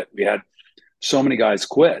wouldn't quit. We had so many guys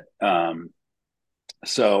quit,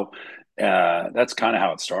 so that's kind of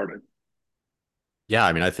how it started. Yeah,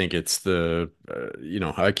 I mean, I think it's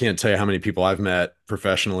I can't tell you how many people I've met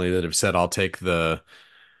professionally that have said, I'll take the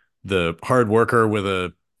hard worker with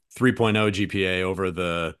a 3.0 GPA over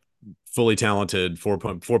the fully talented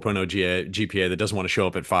 4.0 GPA that doesn't want to show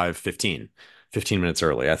up at 5:15. 15 minutes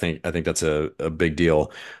early. I think that's a big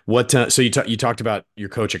deal. So you talked about your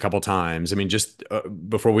coach a couple times. I mean, just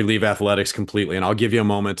before we leave athletics completely, and I'll give you a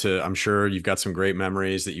moment to. I'm sure you've got some great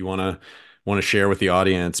memories that you want to share with the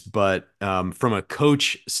audience. But from a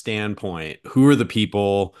coach standpoint, who are the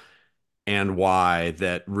people and why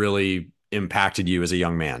that really impacted you as a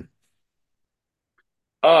young man?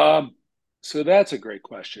 Um, so that's a great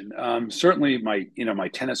question. Certainly, my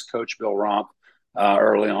tennis coach Bill Romp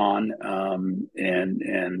early on,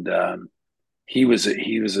 and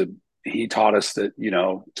he taught us that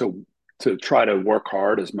to try to work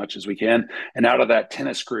hard as much as we can. And out of that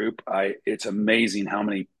tennis group, I it's amazing how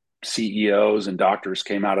many CEOs and doctors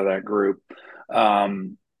came out of that group.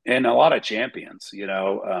 And a lot of champions, a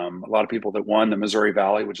lot of people that won the Missouri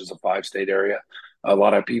Valley, which is a 5 state area, a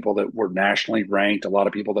lot of people that were nationally ranked, a lot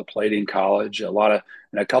of people that played in college, and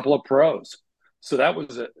a couple of pros. So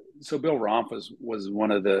so Bill Romp was one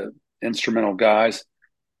of the instrumental guys.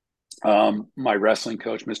 My wrestling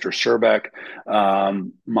coach, Mr. Sherbeck,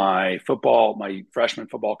 my freshman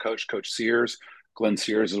football coach, Coach Sears, Glenn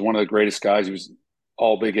Sears is one of the greatest guys. He was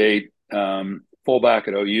all Big Eight, fullback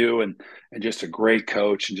at OU, and just a great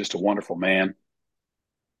coach and just a wonderful man.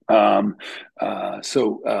 And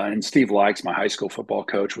Steve Likes, my high school football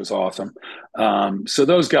coach, was awesome. So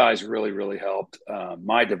those guys really, really helped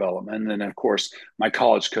my development. And then, of course, my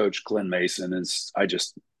college coach, Glenn Mason, just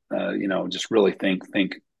really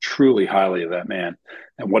think truly highly of that man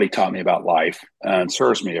and what he taught me about life and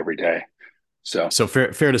serves me every day. So So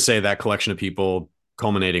fair to say that collection of people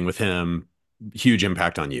culminating with him, huge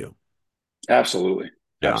impact on you. absolutely,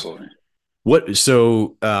 Yeah. absolutely. What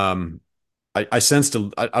so I sensed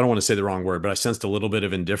I don't want to say the wrong word, but I sensed a little bit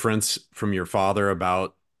of indifference from your father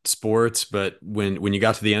about sports. But when you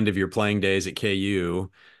got to the end of your playing days at KU,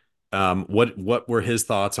 what were his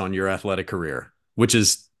thoughts on your athletic career, which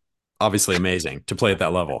is obviously amazing to play at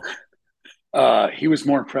that level? He was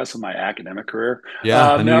more impressed with my academic career.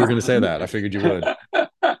 Yeah, I knew you were going to No, say that. I figured you would.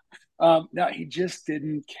 no, he just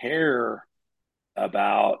didn't care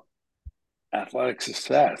about athletic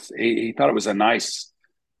success. He thought it was a nice,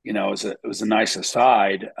 it was a nice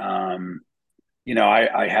aside.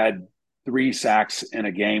 I had 3 sacks in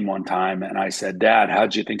a game one time, and I said, "Dad,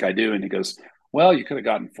 how'd you think I do?" And he goes, "Well, you could have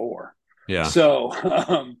gotten 4." Yeah. So,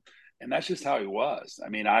 and that's just how he was. I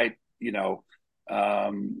mean,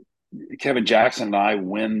 um, Kevin Jackson and I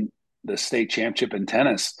win the state championship in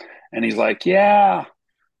tennis, and he's like, "Yeah,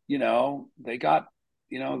 they got,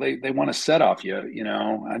 they want to set off you,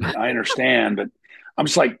 I understand, but I'm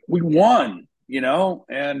just like, we won,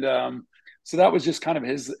 and so that was just kind of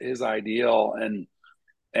his ideal, and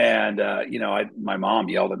my mom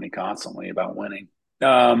yelled at me constantly about winning.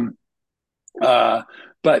 Um, uh,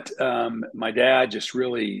 but my dad just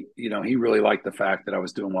really, he really liked the fact that I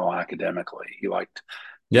was doing well academically. He liked,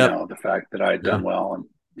 Yep. the fact that I had Yeah. done well in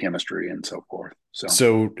chemistry and so forth. So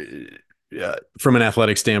So, from an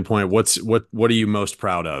athletic standpoint, what are you most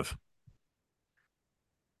proud of?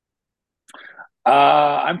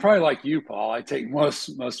 I'm probably like you, Paul. I take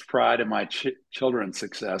most pride in my children's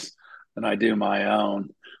success than I do my own.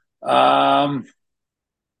 Um,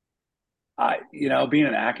 being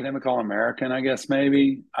an academic All-American, I guess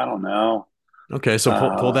maybe. I don't know. Okay, so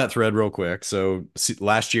pull Uh, that thread real quick. So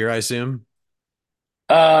last year, I assume.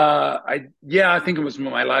 yeah, I think it was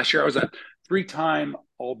my last year. I was a 3-time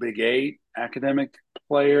All Big Eight academic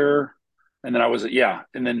player, and then I was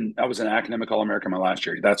an academic All-American my last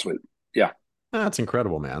year. That's what. Yeah, That's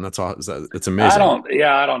incredible, man. That's all. It's amazing.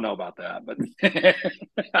 I don't know about that, but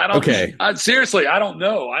Okay, seriously, I don't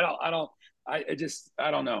know. I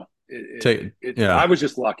don't know. take I yeah. was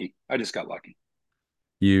just lucky. I just got lucky.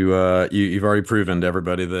 You've already proven to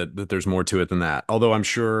everybody that there's more to it than that. Although I'm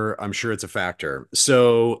sure it's a factor.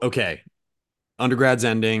 So okay, undergrad's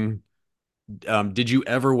ending. Did you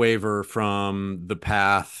ever waver from the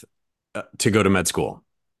path to go to med school?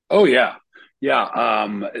 Oh yeah. Yeah.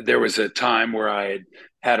 There was a time where I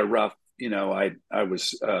had a rough, I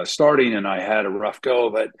was starting and I had a rough go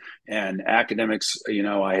of it, and academics,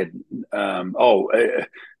 I had,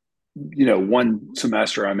 one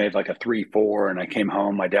semester I made like a 3.4, and I came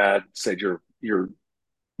home. My dad said, you're,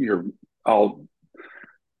 I'll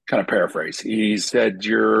kind of paraphrase. He said,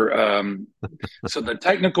 so the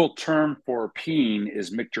technical term for peeing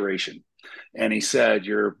is micturition. And he said,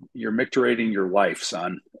 you're micturating your life,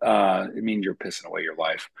 son. It means you're pissing away your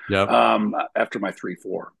life. Yep. After my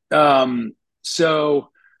 3.4. So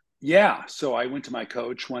yeah, so I went to my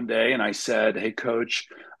coach one day and I said, "Hey, coach,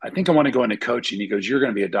 I think I want to go into coaching." He goes, "You're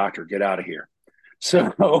going to be a doctor. Get out of here."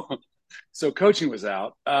 So, so coaching was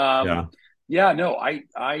out. Yeah. Yeah, no, I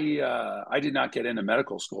did not get into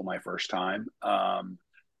medical school my first time.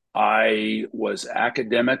 I was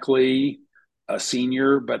academically a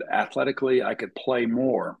senior, but athletically I could play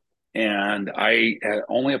more. And I had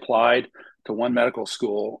only applied to one medical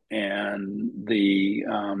school, and the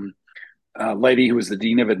lady who was the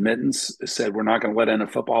dean of admittance said, "We're not going to let in a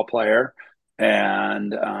football player,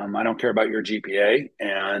 and I don't care about your GPA."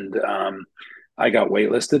 And I got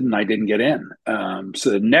waitlisted, and I didn't get in. So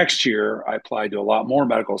the next year, I applied to a lot more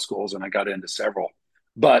medical schools, and I got into several.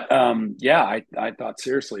 But yeah, I thought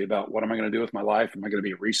seriously about what am I going to do with my life? Am I going to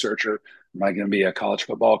be a researcher? Am I going to be a college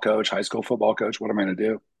football coach, high school football coach? What am I going to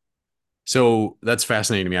do? So that's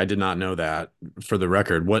fascinating to me. I did not know that. For the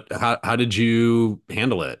record, how did you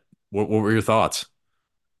handle it? What were your thoughts?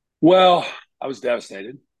 Well, I was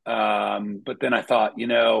devastated. But then I thought,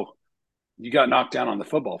 you got knocked down on the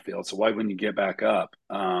football field, so why wouldn't you get back up?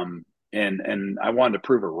 And I wanted to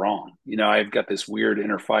prove her wrong. I've got this weird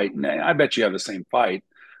inner fight, and I bet you have the same fight.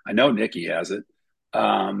 I know Nikki has it.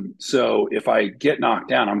 So if I get knocked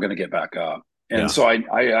down, I'm going to get back up. And Yeah, so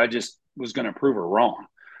I just was going to prove her wrong.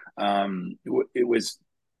 It was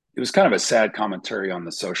kind of a sad commentary on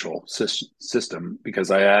the social system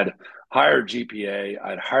because I had higher GPA, I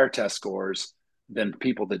had higher test scores than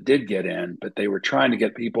people that did get in, but they were trying to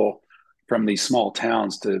get people from these small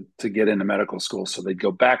towns to get into medical school, so they'd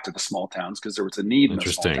go back to the small towns because there was a need in the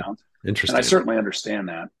small interesting. towns, and I Interesting. certainly understand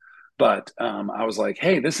that. But I was like,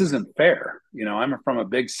 hey, this isn't fair. I'm from a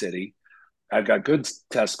big city. I've got good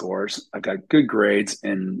test scores. I've got good grades,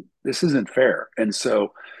 and this isn't fair. And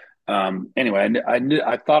so, anyway,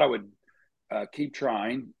 I thought I would keep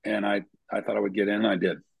trying, and I thought I would get in, and I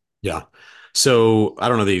did. Yeah. So I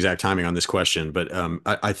don't know the exact timing on this question, but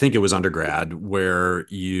I think it was undergrad where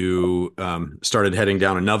you started heading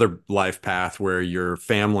down another life path where your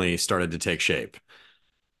family started to take shape.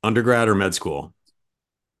 Undergrad or med school?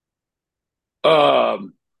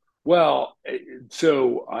 Um, well,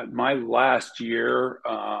 so my last year,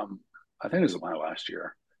 I think it was my last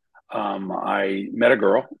year. I met a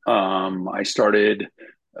girl.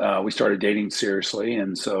 We started dating seriously,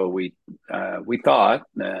 and so we thought,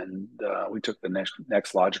 and we took the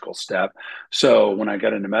next logical step. So when I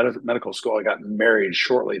got into medical school, I got married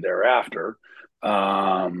shortly thereafter.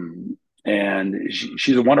 And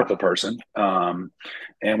she's a wonderful person.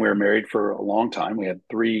 And we were married for a long time. We had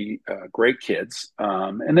three great kids.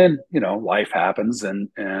 And then life happens, and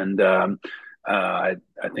I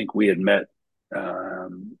think we had met.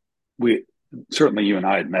 We certainly you and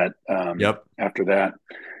I had met Yep. after that,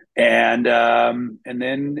 and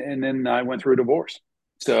then I went through a divorce.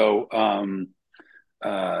 So,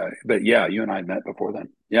 but yeah, you and I had met before then.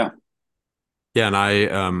 Yeah. Yeah, and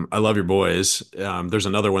I love your boys. There's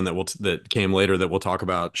another one that came later that we'll talk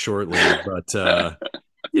about shortly, but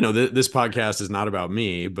this podcast is not about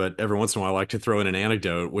me, but every once in a while I like to throw in an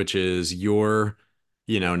anecdote, which is your,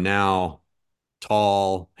 now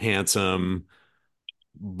tall, handsome,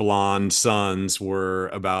 blonde sons were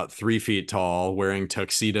about 3 feet tall, wearing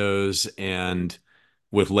tuxedos and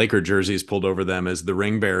with Laker jerseys pulled over them as the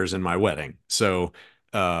ring bearers in my wedding. So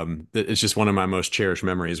it's just one of my most cherished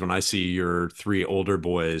memories. When I see your three older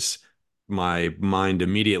boys, my mind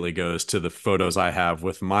immediately goes to the photos I have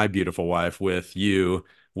with my beautiful wife, with you,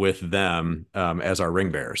 with them as our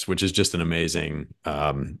ring bearers, which is just an amazing.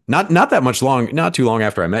 Not that much long, not too long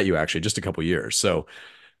after I met you, actually, just a couple years. So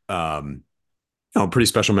um, pretty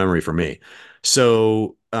special memory for me.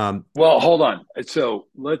 So, Well, hold on. So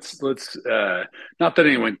let's not that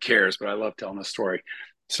anyone cares, but I love telling this story.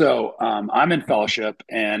 So I'm in fellowship,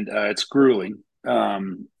 and it's grueling,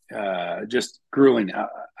 just grueling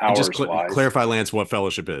and just hours wise. clarify, Lance, what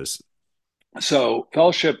fellowship is. So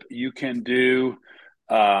fellowship you can do.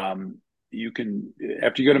 Um, you can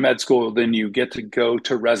after you go to med school, then you get to go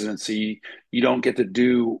to residency. You don't get to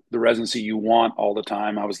do the residency you want all the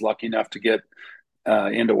time. I was lucky enough to get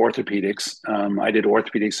into orthopedics. I did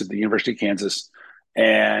orthopedics at the University of Kansas.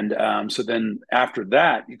 And so then after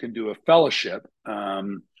that, you can do a fellowship.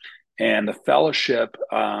 And the fellowship,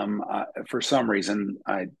 for some reason,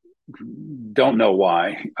 I don't know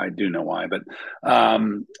why. I do know why, but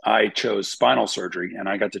I chose spinal surgery, and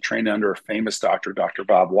I got to train under a famous doctor, Dr.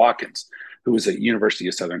 Bob Watkins, who was at University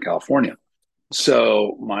of Southern California.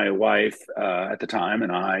 So my wife at the time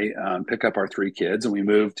and I pick up our three kids, and we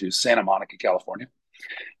moved to Santa Monica, California,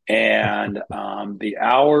 and the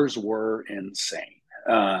hours were insane.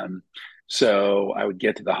 Um, so I would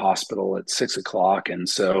get to the hospital at 6 o'clock, and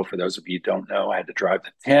so for those of you who don't know, I had to drive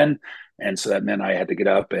at 10, and so that meant I had to get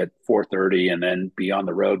up at 4:30 and then be on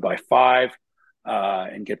the road by 5,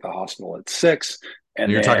 and get to the hospital at 6, And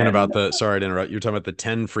and you're talking then about sorry to interrupt. You're talking about the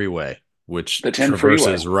 10 freeway. The which 10 freeway.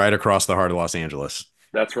 traverses right across the heart of Los Angeles.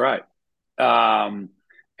 That's right. Um,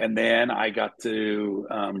 and then I got to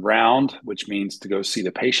round, which means to go see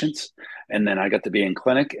the patients. And then I got to be in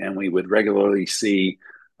clinic, and we would regularly see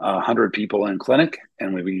 100 people in clinic.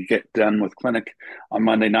 And we would get done with clinic on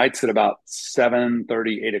Monday nights at about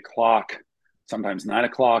 7:30, 8 o'clock, sometimes 9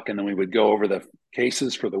 o'clock. And then we would go over the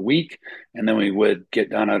cases for the week. And then we would get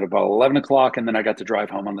done at about 11 o'clock. And then I got to drive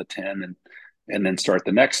home on the 10 and then start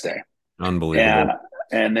the next day. And Unbelievable.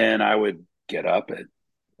 and then I would get up at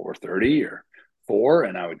 4:30 or 4,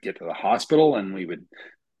 and I would get to the hospital, and we would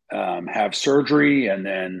have surgery, and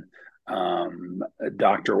then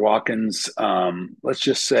Dr. Watkins, let's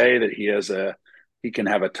just say that he can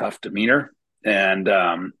have a tough demeanor, and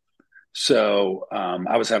I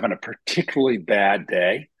was having a particularly bad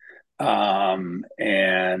day.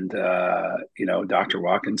 Dr.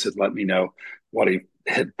 Watkins had let me know what he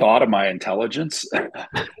had thought of my intelligence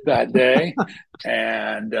that day.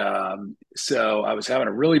 And so I was having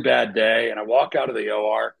a really bad day, and I walk out of the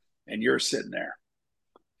OR, and you're sitting there.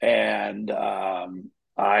 And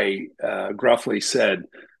I gruffly said,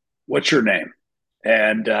 "What's your name?"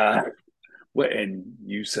 And and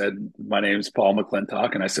you said, "My name is Paul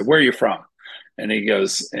McClintock." And I said, "Where are you from?" And he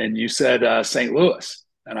goes, "And you said St. Louis."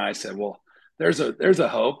 And I said, "Well, there's a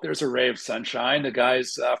hope. There's a ray of sunshine. The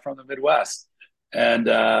guy's from the Midwest." And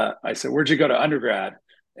I said, "Where'd you go to undergrad?"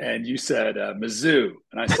 And you said Mizzou.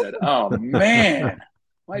 And I said, "Oh man,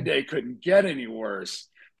 my day couldn't get any worse."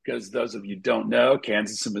 Because those of you who don't know,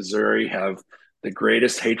 Kansas and Missouri have the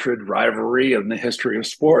greatest hatred rivalry in the history of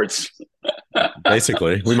sports.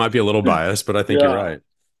 Basically, we might be a little biased, but I think you're Yeah, right.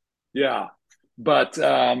 yeah. But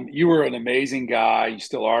you were an amazing guy. You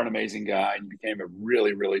still are an amazing guy, and you became a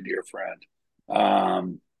really, really dear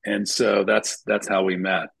friend. And so that's how we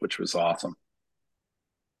met, which was awesome.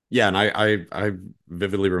 Yeah, and I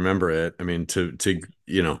vividly remember it. I mean, to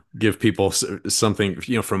give people something,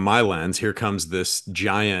 from my lens, here comes this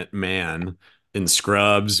giant man in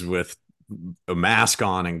scrubs with a mask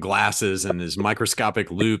on and glasses and his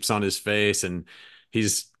microscopic loops on his face, and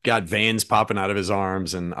he's got veins popping out of his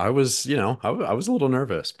arms. And I was, I was a little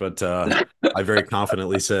nervous, but I very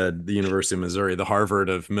confidently said the University of Missouri, the Harvard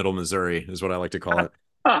of Middle Missouri is what I like to call it.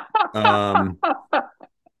 Um,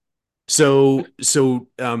 so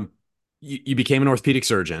you became an orthopedic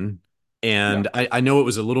surgeon, Yeah. and I know it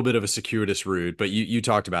was a little bit of a circuitous route, but you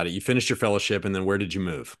talked about it. You finished your fellowship, and then where did you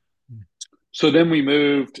move? So then we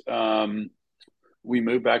moved. We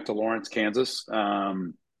moved back to Lawrence, Kansas,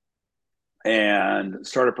 and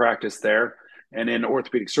started practice there. And in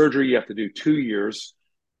orthopedic surgery, you have to do 2 years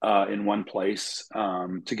in one place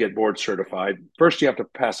to get board certified. First, you have to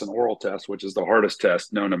pass an oral test, which is the hardest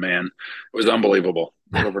test known to man. It was unbelievable.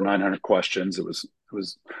 It was over 900 questions. It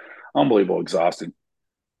was unbelievable, exhausting.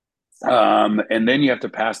 And then you have to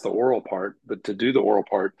pass the oral part. But to do the oral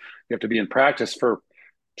part, you have to be in practice for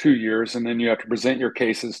 2 years, and then you have to present your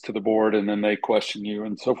cases to the board, and then they question you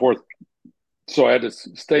and so forth. So I had to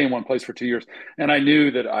stay in one place for 2 years, and I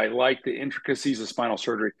knew that I liked the intricacies of spinal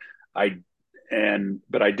surgery. I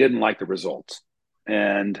but I didn't like the results,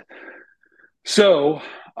 and so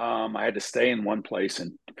I had to stay in one place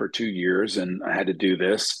for 2 years, and I had to do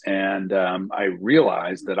this. And I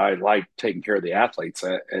realized that I liked taking care of the athletes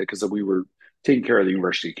because we were taking care of the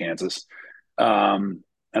University of Kansas,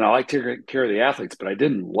 and I liked taking care of the athletes, but I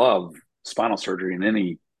didn't love spinal surgery in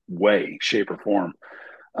any way, shape, or form.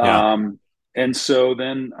 Yeah, Um, and so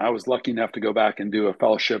then I was lucky enough to go back and do a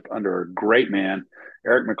fellowship under a great man,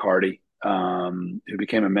 Eric McCarty, who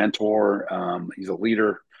became a mentor. He's a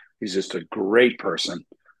leader. He's just a great person.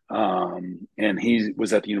 And he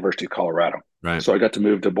was at the University of Colorado. right. So I got to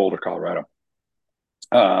move to Boulder, Colorado.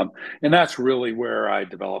 And that's really where I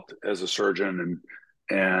developed as a surgeon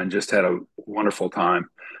and just had a wonderful time.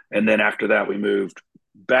 And then after that, we moved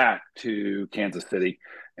back to Kansas City,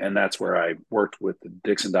 and that's where I worked with the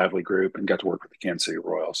Dixon Dively Group and got to work with the Kansas City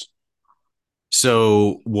Royals.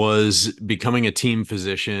 So was becoming a team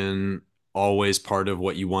physician always part of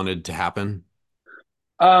what you wanted to happen?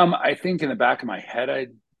 I think in the back of my head,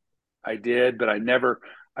 I did, but I never.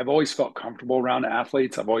 I've always felt comfortable around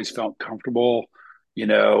athletes. I've always felt comfortable,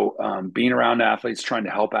 being around athletes, trying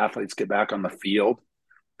to help athletes get back on the field.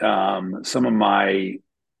 Some of my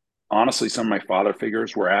honestly, some of my father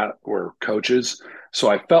figures were coaches, so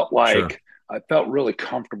Sure. I felt really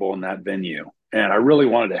comfortable in that venue, and I really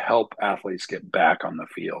wanted to help athletes get back on the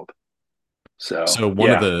field. So So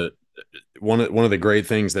yeah. one of the great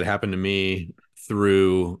things that happened to me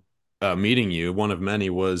through meeting you, one of many,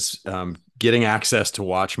 was getting access to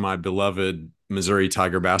watch my beloved Missouri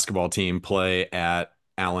Tiger basketball team play at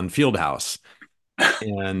Allen Fieldhouse.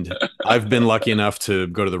 And I've been lucky enough to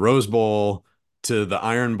go to the Rose Bowl, to the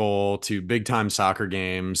Iron Bowl, to big time soccer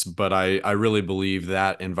games. But I really believe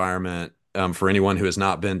that environment, for anyone who has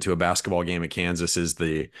not been to a basketball game at Kansas, is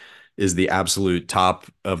the absolute top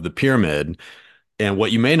of the pyramid. And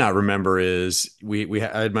what you may not remember is I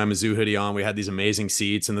had my Mizzou hoodie on. We had these amazing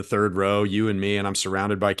seats in the third row, you and me, and I'm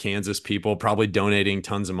surrounded by Kansas people, probably donating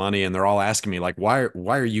tons of money, and they're all asking me like, why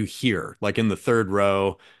are you here? Like in the third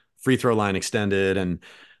row, free throw line extended, and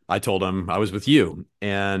I told them I was with you.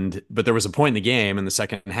 And but there was a point in the game in the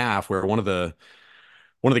second half where one of the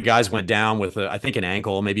guys went down with I think an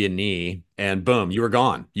ankle, maybe a knee, and boom, you were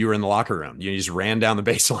gone. You were in the locker room. You just ran down the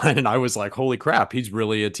baseline, and I was like, "Holy crap, he's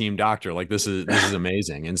really a team doctor! Like this is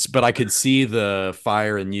amazing." And but I could see the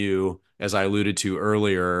fire in you, as I alluded to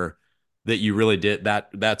earlier, that you really did that.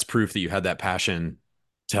 That's proof that you had that passion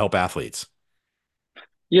to help athletes.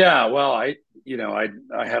 Yeah, well, I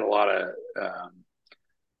had a lot of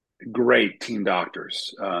great team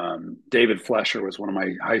doctors. David Flesher was one of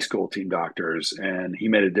my high school team doctors, and he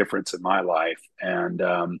made a difference in my life. And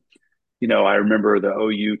I remember the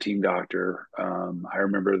OU team doctor. I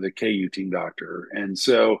remember the KU team doctor, and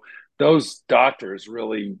so those doctors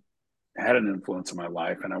really had an influence in my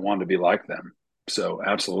life, and I wanted to be like them. So,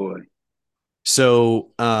 absolutely.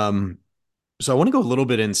 So, so I want to go a little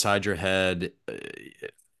bit inside your head.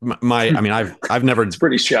 I mean, I've It's never. a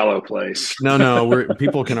pretty shallow place. No, no, we're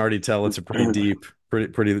people can already tell it's a pretty deep,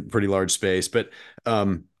 pretty large space. But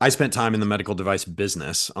I spent time in the medical device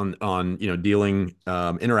business on dealing,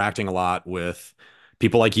 interacting a lot with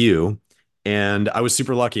people like you, and I was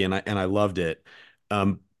super lucky, and I loved it.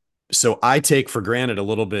 Um, so I take for granted a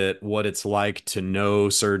little bit what it's like to know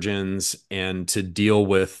surgeons and to deal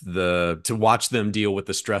with to watch them deal with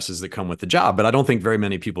the stresses that come with the job, but I don't think very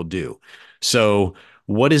many people do. So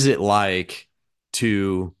what is it like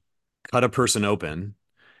to cut a person open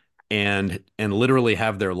and literally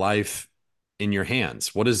have their life in your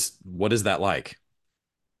hands? What is that like?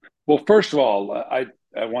 Well, first of all, I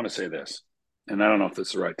want to say this, and I don't know if this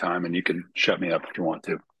is the right time, and you can shut me up if you want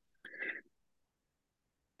to.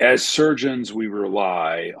 As surgeons, we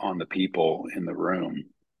rely on the people in the room,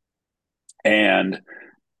 and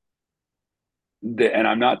and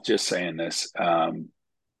I'm not just saying this.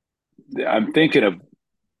 I'm thinking of.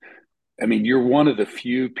 I mean, you're one of the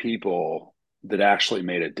few people that actually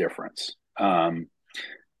made a difference.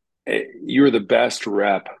 You're the best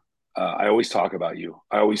rep. I always talk about you.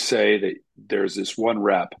 I always say that there's this one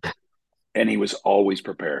rep, and he was always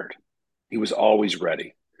prepared. He was always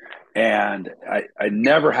ready. And I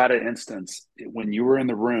never had an instance when you were in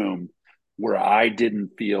the room where I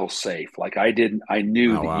didn't feel safe. Like I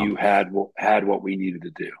knew Oh that wow. you had what we needed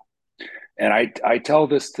to do. And I tell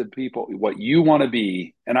this to people, what you want to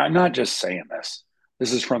be, and I'm not just saying this.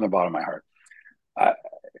 This is from the bottom of my heart. I,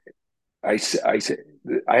 I say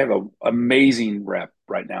I have an amazing rep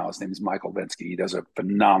right now. His name is Michael Vinsky. He does a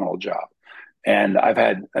phenomenal job. And I've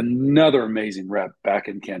had another amazing rep back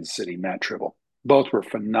in Kansas City, Matt Tribble. Both were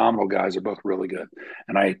phenomenal guys. They're both really good.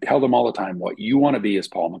 And I tell them all the time, what you want to be is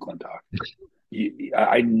Paul McClintock.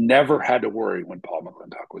 I never had to worry when Paul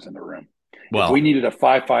McClintock was in the room. If we Well, needed a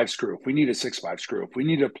 5-5 screw, if we needed a 6-5 screw, if we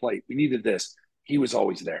needed a plate, we needed this, he was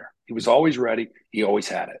always there. He was always ready. He always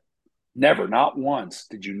had it. Never, not once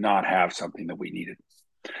did you not have something that we needed.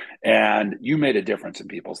 And you made a difference in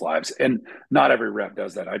people's lives. And not every rep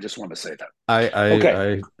does that. I just want to say that.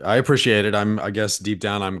 Okay. I appreciate it. I guess deep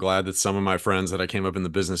down I'm glad that some of my friends that I came up in the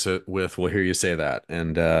business with will hear you say that,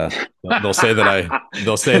 and they'll say that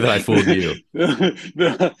I fooled you.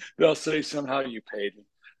 They'll say somehow you paid me.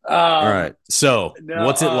 All right. So, No,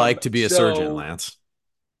 what's it like to be a surgeon, so Lance?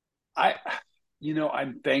 I,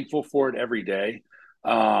 I'm thankful for it every day.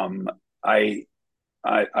 Um, I,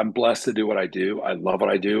 I'm blessed to do what I do. I love what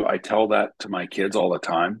I do. I tell that to my kids all the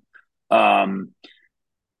time. Um,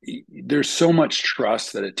 there's so much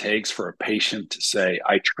trust that it takes for a patient to say,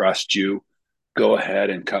 I trust you, go ahead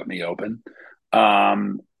and cut me open.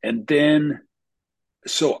 And then,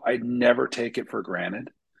 so I never take it for granted.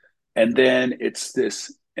 And then it's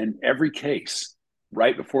this in every case,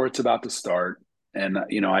 right before it's about to start. And,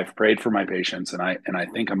 I've prayed for my patients and I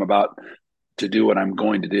think I'm about to do what I'm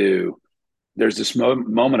going to do. There's this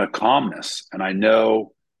moment of calmness. And I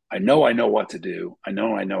know what to do. I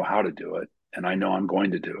know how to do it. And I know I'm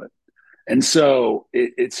going to do it. And so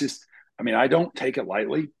it's just, I mean, I don't take it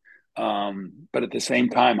lightly. But at the same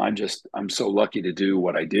time, I'm so lucky to do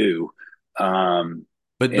what I do. Um,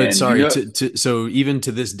 But and sorry, so even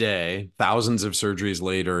to this day, thousands of surgeries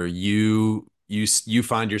later, you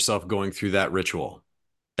find yourself going through that ritual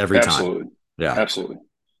every time. absolutely, Yeah, absolutely.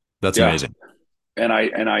 that's Yeah. amazing. And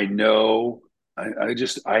I know,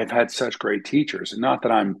 I've had such great teachers, and not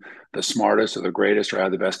that I'm the smartest or the greatest or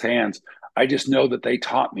have the best hands. I just know that they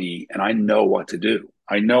taught me, and I know what to do.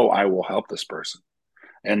 I know I will help this person,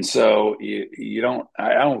 and so you don't.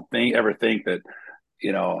 I don't think ever think that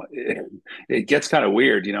it gets kind of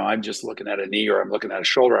weird. I'm just looking at a knee, or I'm looking at a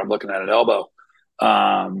shoulder, I'm looking at an elbow.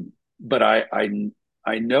 But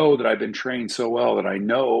I know that I've been trained so well that I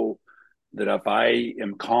know that if I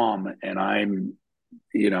am calm and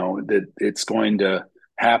that it's going to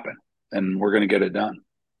happen and we're going to get it done.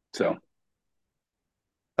 So,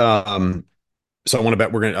 Um, so I want to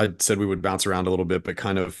bet I said we would bounce around a little bit, but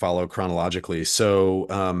kind of follow chronologically. So,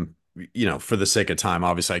 for the sake of time,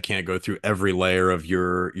 obviously I can't go through every layer of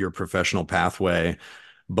your professional pathway,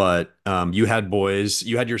 but you had boys,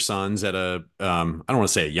 you had your sons at I don't want to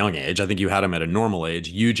say a young age. I think you had them at a normal age.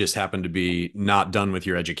 You just happened to be not done with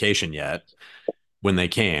your education yet when they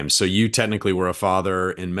came. So you technically were a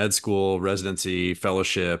father in med school, residency,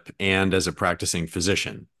 fellowship, and as a practicing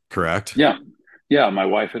physician, correct? yeah. Yeah. My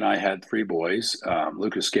wife and I had three boys,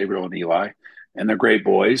 Lucas, Gabriel, and Eli, and they're great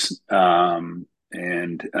boys.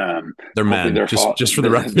 And They're hopefully men. Just for the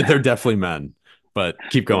record, they're definitely men. But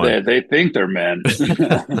keep going. they think they're men.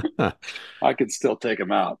 I could still take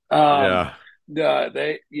them out. Yeah.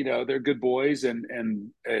 They're good boys,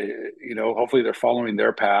 and hopefully they're following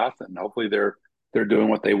their path, and hopefully they're doing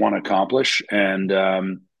what they want to accomplish. And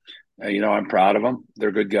I'm proud of them.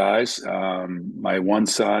 They're good guys. My one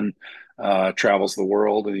son travels the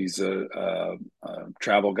world, and he's a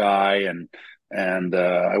travel guy, and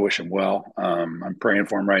I wish him well. I'm praying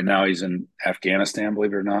for him right now. He's in Afghanistan,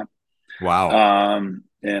 believe it or not. Wow.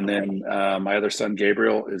 And then my other son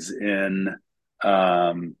Gabriel is in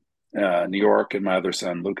um, New York, and my other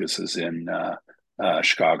son Lucas is in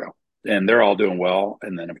Chicago, and they're all doing well.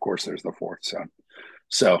 And then of course there's the fourth son.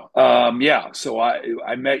 So yeah, so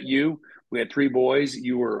I met you. We had three boys.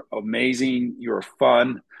 You were amazing. You were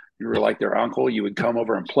fun. You were like their uncle. You would come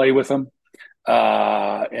over and play with them.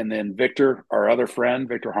 And then Victor, our other friend,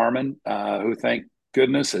 Victor Harmon, who thank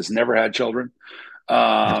goodness has never had children.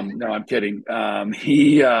 No, I'm kidding.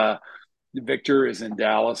 Victor is in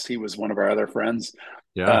Dallas. He was one of our other friends.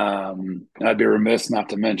 Yeah. I'd be remiss not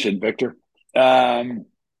to mention Victor. Um,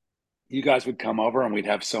 you guys would come over and we'd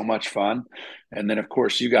have so much fun. And then, of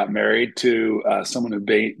course, you got married to someone who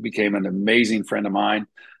became an amazing friend of mine.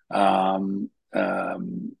 Um,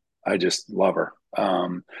 I just love her.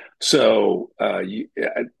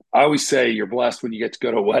 I always say you're blessed when you get to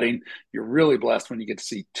go to a wedding. You're really blessed when you get to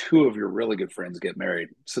see two of your really good friends get married.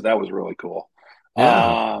 So that was really cool.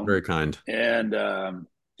 Yeah. Very Um, kind. and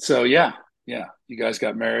so yeah, yeah, you guys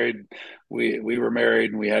got married. We were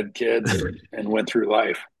married and we had kids and went through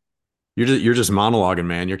life. You're just monologuing,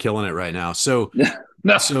 man. You're killing it right now. So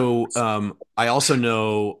No, I also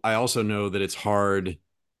know that it's hard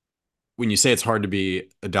when you say it's hard to be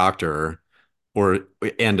a doctor or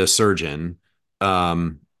and a surgeon.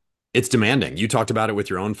 Um, it's demanding. You talked about it with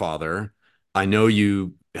your own father. I know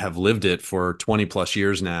you have lived it for 20 plus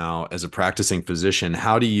years now as a practicing physician.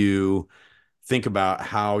 How do you think about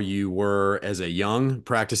how you were as a young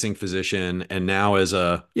practicing physician and now as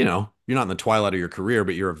you're not in the twilight of your career,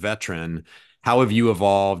 but you're a veteran. How have you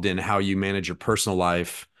evolved in how you manage your personal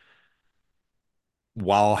life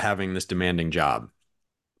while having this demanding job?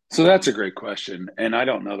 so that's a great question, and I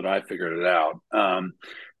don't know that I figured it out.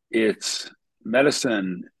 It's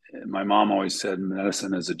medicine. My mom always said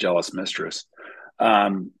medicine is a jealous mistress.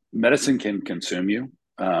 Medicine can consume you.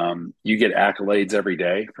 You get accolades every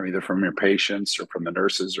day from either from your patients or from the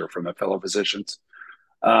nurses or from the fellow physicians.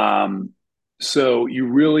 Um, so you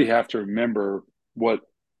really have to remember what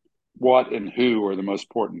and who are the most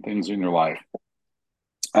important things in your life.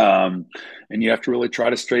 Um, and you have to really try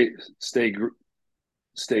to stay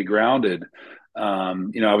grounded.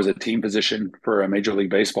 I was a team physician for a major league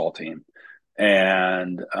baseball team,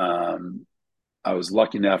 and I was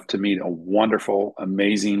lucky enough to meet a wonderful,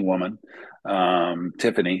 amazing woman,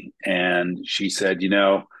 Tiffany, and she said,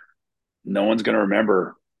 no one's going to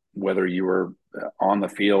remember whether you were on the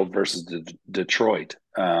field versus Detroit,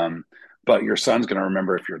 but your son's going to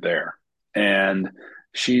remember if you're there. And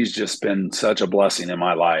she's just been such a blessing in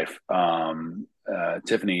my life.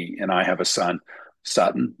 Tiffany and I have a son,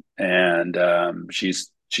 Sutton, and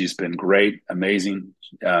she's been great, amazing.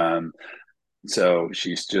 So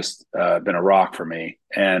she's just been a rock for me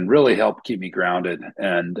and really helped keep me grounded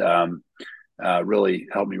and really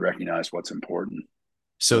helped me recognize what's important in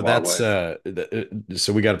So a lot of that's ways.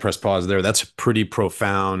 so we got to press pause there. That's pretty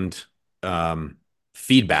profound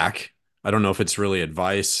feedback. I don't know if it's really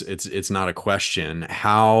advice. It's not a question.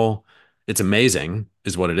 How it's amazing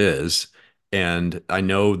is what it is. And I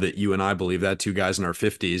know that you and I believe that, two guys in our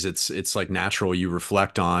 50s. It's like natural you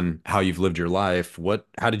reflect on how you've lived your life.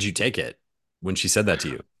 How did you take it when she said that to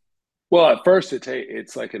you? Well, at first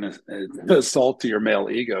it's like an assault to your male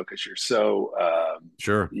ego because you're so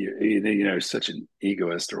Sure. you know such an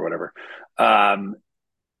egoist or whatever. Um,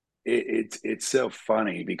 it's so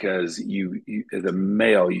funny because you as a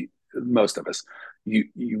male, most of us,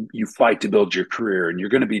 you fight to build your career, and you're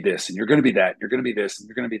going to be this, and you're going to be that, and you're going to be this, and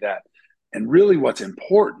you're going to be that, and really, what's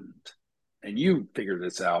important, and you figured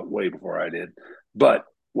this out way before I did, but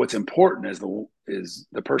what's important is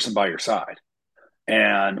the person by your side,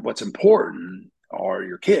 and what's important are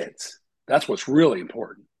your kids. That's what's really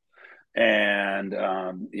important. And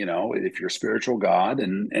you know, if you're a spiritual God,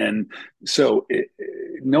 and so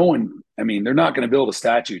no one, I mean, they're not going to build a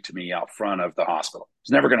statue to me out front of the hospital.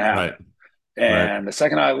 It's never going to happen. Right. Right. And the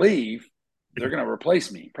second I leave, they're going to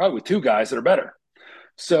replace me, probably with two guys that are better.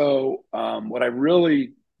 So what I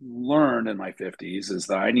really learned in my 50s is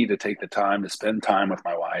that I need to take the time to spend time with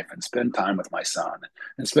my wife and spend time with my son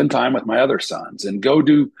and spend time with my other sons and go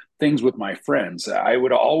do things with my friends. I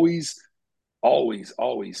would always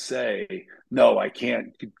say, no, I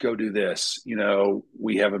can't go do this. You know,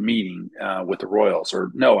 we have a meeting with the Royals,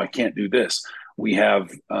 or no, I can't do this. We have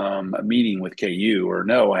a meeting with KU, or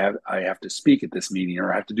no, I have to speak at this meeting,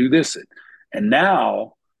 or I have to do this. And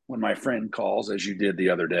now, when my friend calls, as you did the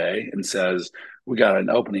other day, and says we got an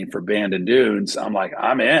opening for Band and Dunes, I'm like,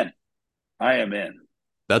 I'm in. I am in.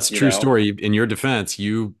 That's You true know, story. In your defense,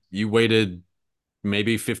 you waited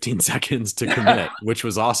maybe 15 seconds to commit, which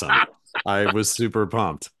was awesome. I was super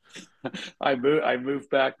pumped. I moved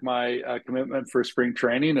back my commitment for spring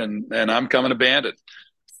training, and I'm coming to Bandit.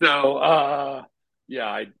 So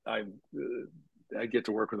yeah, I get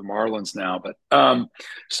to work with the Marlins now, but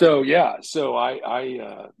so yeah, so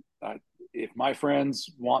if my friends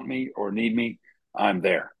want me or need me, I'm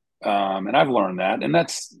there. And I've learned that, and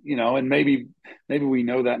that's and maybe we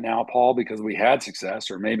know that now, Paul, because we had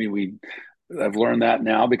success, or maybe we have learned that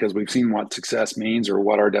now because we've seen what success means or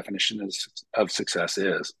what our definition of success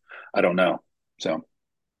is. I don't know. So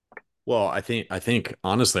Well, I think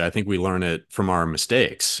honestly, I think we learn it from our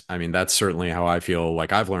mistakes. I mean, that's certainly how I feel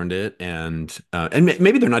like I've learned it, and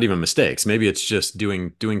maybe they're not even mistakes. Maybe it's just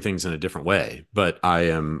doing things in a different way. But I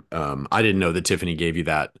didn't know that Tiffany gave you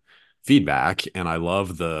that feedback, and I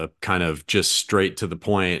love the kind of just straight to the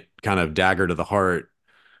point, kind of dagger to the heart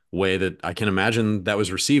way that I can imagine that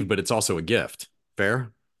was received. But it's also a gift.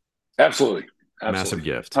 Fair, absolutely, massive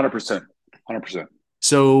absolutely, gift. 100%, 100%.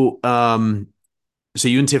 So, so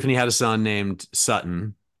you and Tiffany had a son named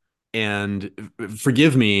Sutton. And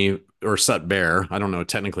forgive me, or Sut Bear, I don't know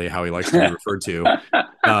technically how he likes to be referred to.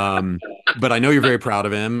 Um, but I know you're very proud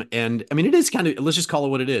of him. And I mean, it is kind of, let's just call it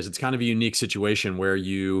what it is. It's kind of a unique situation where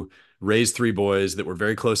you raised three boys that were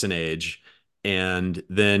very close in age, and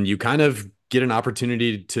then you kind of get an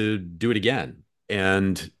opportunity to do it again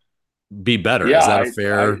and be better. Yeah, Is that a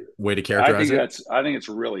fair way to characterize it? I think it's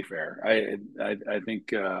really fair. I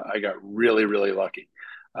think I got really lucky.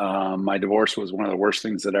 My divorce was one of the worst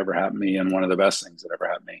things that ever happened to me, and one of the best things that ever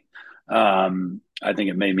happened to me. I think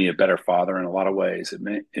it made me a better father in a lot of ways.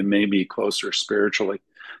 It made me closer spiritually,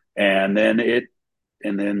 and then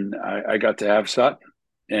I got to have Sutton,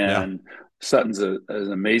 Yeah. and Sutton's an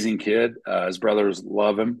amazing kid. His brothers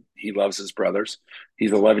love him. He loves his brothers.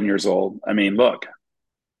 He's 11 years old. I mean, look,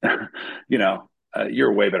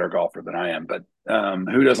 you're a way better golfer than I am, but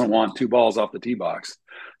who doesn't want two balls off the tee box?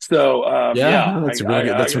 So Yeah. yeah, No, that's really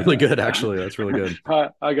good. That's really good, actually. That's really good.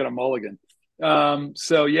 I got a mulligan.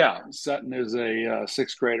 So yeah, Sutton is a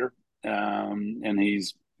sixth grader, and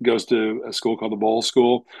he's goes to a school called the Bowl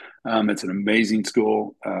School. It's an amazing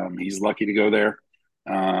school. He's lucky to go there.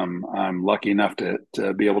 I'm lucky enough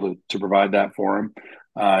to be able to provide that for him.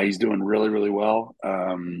 He's doing really well.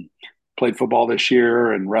 Played football this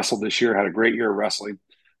year and wrestled this year. Had a great year of wrestling.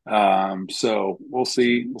 So we'll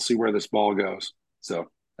see. We'll see where this ball goes. So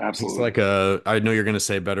He's absolutely, like I know you're going to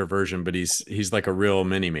say better version, but he's like a real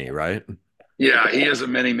mini me, right? yeah. He is a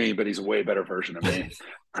mini me, but he's a way better version of me.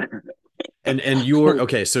 And you're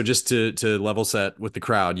okay, so just to level set with the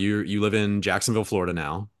crowd, you live in Jacksonville, Florida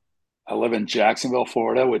now. I live in Jacksonville,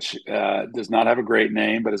 Florida, which does not have a great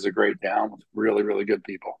name, but is a great town with really good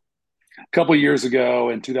people. A couple of years ago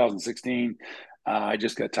in 2016, I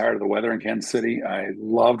just got tired of the weather in Kansas City. I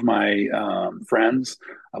loved my friends.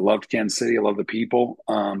 I loved Kansas City. I love the people,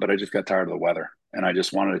 but I just got tired of the weather, and I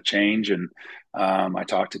just wanted to change. And I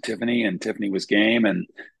talked to Tiffany, and Tiffany was game,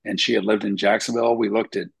 and she had lived in Jacksonville. We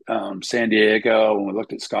looked at San Diego, and we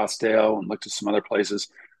looked at Scottsdale, and looked at some other places.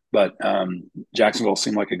 but Jacksonville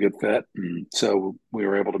seemed like a good fit, and so we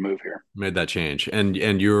were able to move here. Made that change. And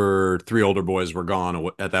your three older boys were gone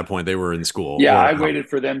at that point. They were in school Yeah, or I out. waited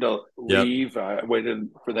for them to Yep. leave. I waited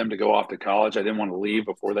for them to go off to college. I didn't want to leave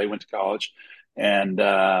before they went to college, and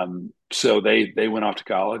so they went off to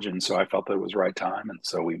college, and so I felt that it was the right time, and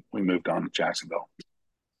so we moved on to Jacksonville.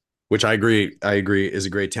 Which I agree is a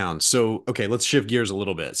great town. So, okay, let's shift gears a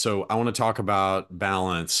little bit. So, I want to talk about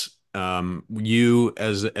balance. You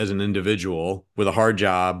as an individual with a hard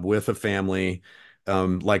job, with a family,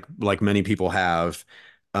 like many people have,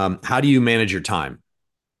 how do you manage your time?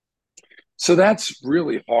 So that's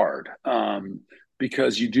really hard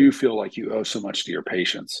because you do feel like you owe so much to your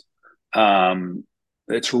patients. Um,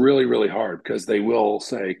 it's really, really hard because they will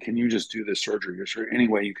say, "Can you just do this surgery? Is there any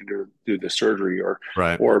way you can do this surgery?"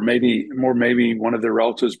 Right. Or maybe one of their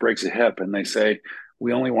relatives breaks a hip, and they say,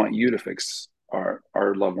 "We only want you to fix our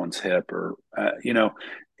loved one's hip," or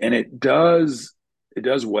and it does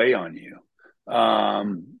weigh on you.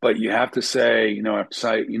 But you have to say,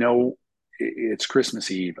 it's Christmas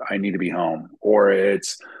Eve. I need to be home,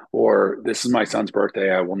 or this is my son's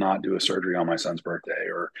birthday. I will not do a surgery on my son's birthday.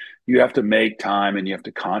 Or you have to make time and you have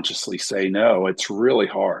to consciously say no. It's really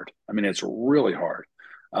hard. I mean, it's really hard.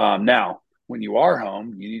 Now, when you are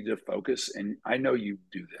home, you need to focus. And I know you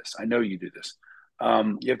do this. I know you do this.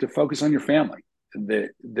 You have to focus on your family.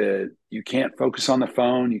 The you can't focus on the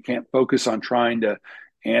phone. You can't focus on trying to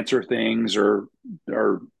answer things or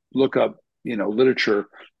look up literature.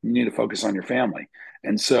 You need to focus on your family.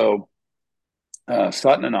 And so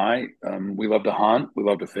Sutton and I, we love to hunt, we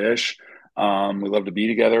love to fish, we love to be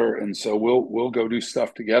together, and so we'll go do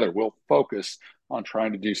stuff together. We'll focus on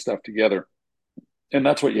trying to do stuff together, and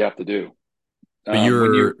that's what you have to do. But Um,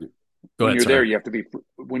 when you're you Go when ahead, you're there, sorry. you have to be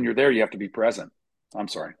when you're there, you have to be present. I'm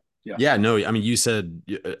sorry. Yeah. Yeah, no, I mean, you said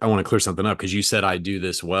I want to clear something up because you said I do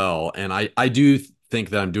this well, and I do think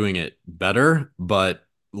that I'm doing it better, but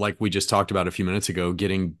like we just talked about a few minutes ago,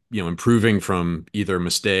 improving from either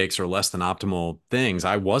mistakes or less than optimal things,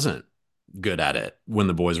 I wasn't good at it when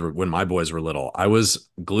my boys were little. I was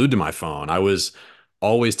glued to my phone. I was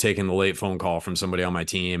always taking the late phone call from somebody on my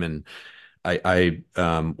team, and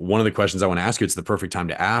one of the questions I want to ask you, it's the perfect time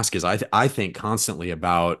to ask, is I think constantly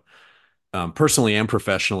about personally and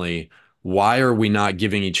professionally, why are we not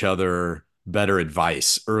giving each other better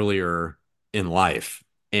advice earlier in life?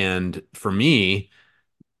 And for me,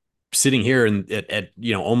 sitting here and at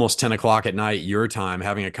almost 10 o'clock at night, your time,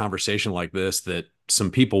 having a conversation like this that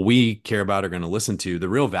some people we care about are going to listen to, the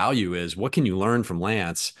real value is what can you learn from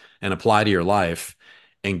Lance and apply to your life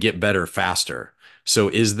and get better faster? So,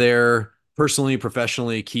 is there personally,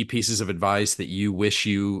 professionally, key pieces of advice that you wish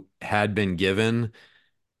you had been given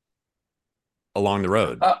along the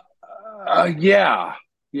road? Uh, yeah.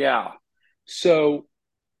 Yeah. So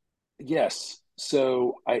yes.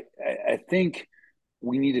 So I think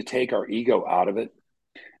we need to take our ego out of it.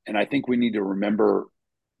 And I think we need to remember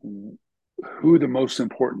who the most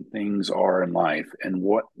important things are in life and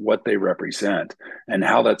what they represent and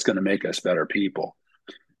how that's going to make us better people.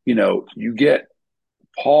 You get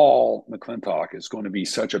Paul McClintock is going to be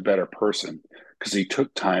such a better person because he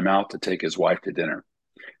took time out to take his wife to dinner.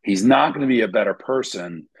 He's not going to be a better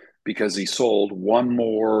person because he sold one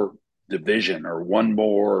more division or one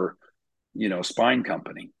more, spine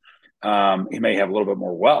company. He may have a little bit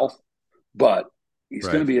more wealth, but he's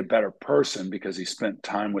going Right. to be a better person because he spent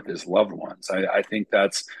time with his loved ones. I think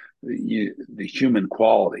that's the human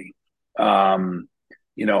quality. Um,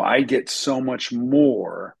 I get so much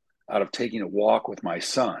more out of taking a walk with my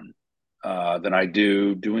son than I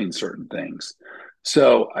do doing certain things.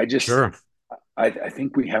 So Sure. I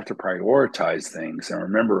think we have to prioritize things and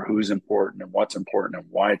remember who's important and what's important and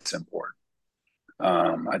why it's important.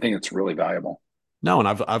 I think it's really valuable. No, and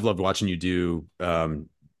I've loved watching you do.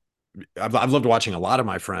 I've loved watching a lot of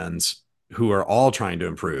my friends who are all trying to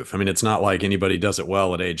improve. I mean, it's not like anybody does it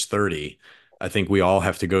well at age 30. I think we all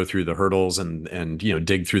have to go through the hurdles and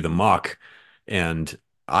dig through the muck. And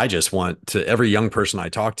I just want to every young person I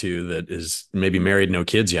talk to that is maybe married, no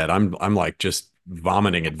kids yet. I'm like just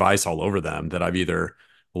vomiting advice all over them that I've either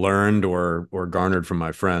learned or garnered from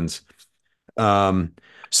my friends. Um,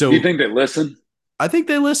 Do you so think they listen? I think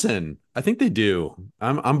they listen. I think they do.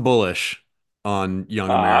 I'm bullish on young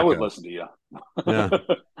I would America. listen to you. Yeah.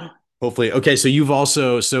 Hopefully. Okay. So you've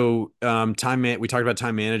also we talked about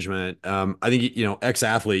time management. I think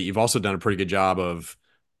ex-athlete, you've also done a pretty good job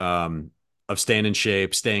um of staying in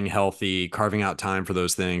shape, staying healthy, carving out time for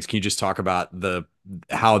those things. Can you just talk about the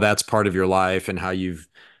how that's part of your life and how is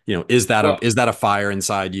Well, that a fire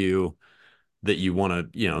inside you that you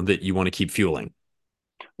want to keep fueling?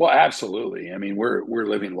 Well, absolutely. I mean, we're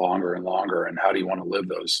living longer and longer, and how do you want to live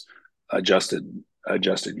those adjusted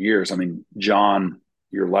adjusted years? I mean, John,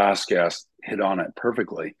 your last guest, hit on it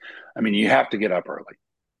perfectly. I mean, you have to get up early.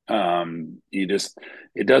 You just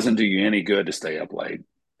it doesn't do you any good to stay up late.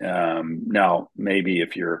 Now, maybe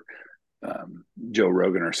if you're Joe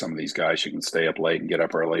Rogan or some of these guys, you can stay up late and get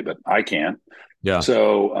up early, but I can't. Yeah.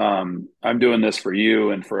 So I'm doing this for you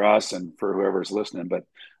and for us and for whoever's listening. But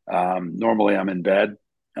normally I'm in bed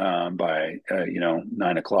by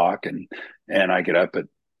 9 o'clock, and I get up at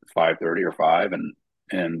 5:30 or 5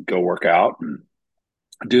 and go work out and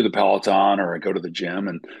do the Peloton, or I go to the gym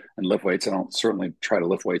and lift weights. I don't certainly try to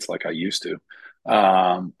lift weights like I used to,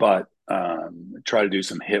 but try to do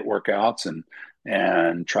some hit workouts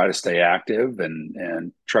and try to stay active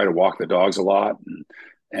and try to walk the dogs a lot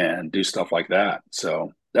and do stuff like that.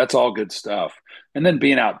 So that's all good stuff. And then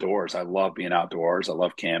being outdoors, I love being outdoors. I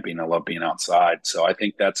love camping. I love being outside. So I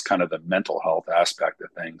think that's kind of the mental health aspect of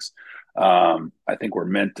things. I think we're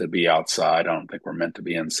meant to be outside. I don't think we're meant to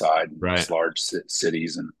be inside in Right. these large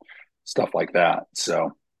cities and stuff like that.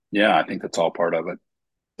 So yeah, I think that's all part of it.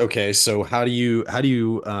 Okay, so how do you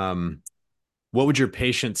what would your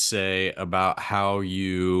patients say about how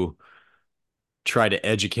you try to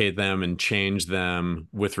educate them and change them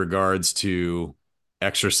with regards to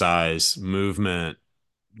exercise, movement,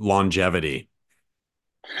 longevity?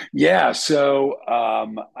 Yeah, so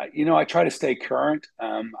I try to stay current.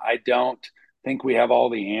 I don't think we have all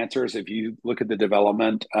the answers. If you look at the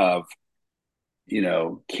development of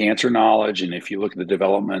cancer knowledge, and if you look at the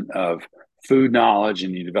development of food knowledge,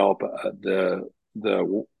 and you develop the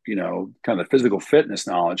kind of the physical fitness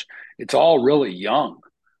knowledge, it's all really young.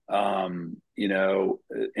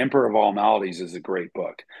 Emperor of All Maladies is a great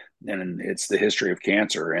book, and it's the history of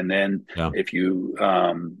cancer. And then Yeah. if you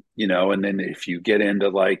and then if you get into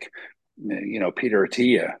like Peter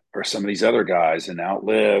Attia or some of these other guys, and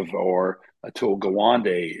Outlive, or Atul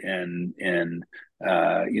Gawande, and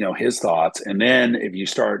his thoughts. And then if you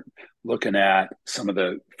start looking at some of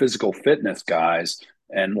the physical fitness guys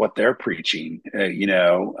and what they're preaching,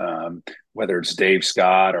 whether it's Dave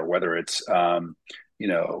Scott, or whether it's Ben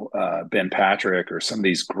Patrick, or some of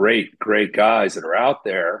these great guys that are out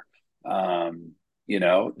there.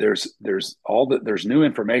 There's new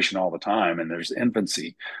information all the time, and there's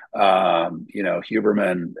infancy.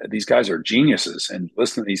 Huberman, these guys are geniuses, and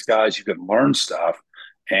listen to these guys, you can learn stuff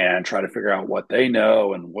and try to figure out what they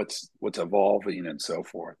know and what's evolving and so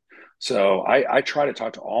forth. So I try to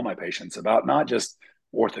talk to all my patients about not just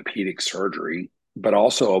orthopedic surgery, but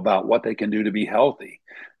also about what they can do to be healthy.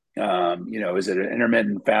 Is it an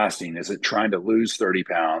intermittent fasting? Is it trying to lose 30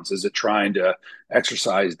 pounds? Is it trying to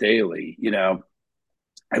exercise daily?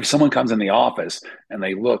 If someone comes in the office and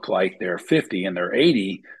they look like they're 50 and they're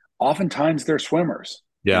 80, oftentimes they're swimmers.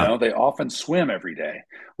 Yeah. They often swim every day,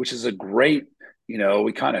 which is a great,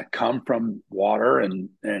 we kind of come from water, and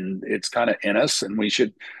it's kind of in us, and we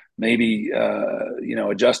should maybe,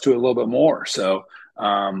 adjust to it a little bit more. So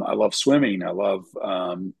I love swimming. I love,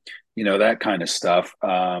 that kind of stuff.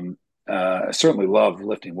 I certainly love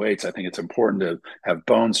lifting weights. I think it's important to have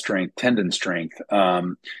bone strength, tendon strength,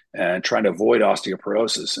 and trying to avoid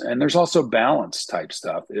osteoporosis. And there's also balance type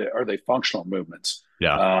stuff. Are they functional movements?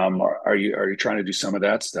 Yeah. Are you trying to do some of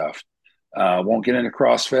that stuff? Won't get into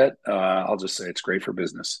CrossFit. I'll just say it's great for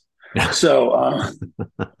business. So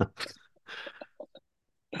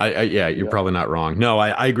Yeah, you're yeah, probably not wrong. No,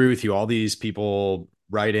 I agree with you. All these people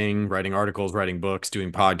writing articles, writing books,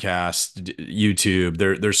 doing podcasts, YouTube,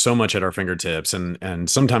 there's so much at our fingertips. And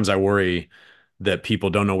sometimes I worry that people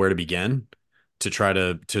don't know where to begin to try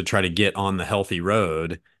to get on the healthy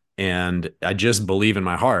road. And I just believe in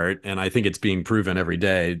my heart, and I think it's being proven every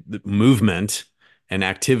day, that movement and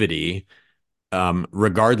activity,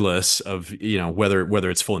 regardless of, whether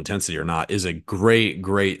it's full intensity or not, is a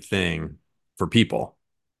great thing for people.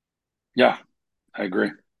 yeah, I agree.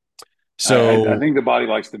 I So, think the body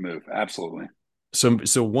likes to move. Absolutely. so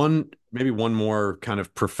maybe one more kind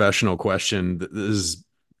of professional question. This is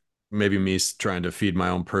maybe me trying to feed my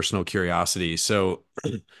own personal curiosity. So,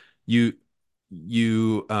 you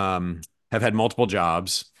you have had multiple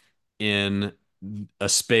jobs in a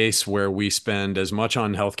space where we spend as much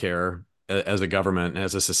on healthcare as a government,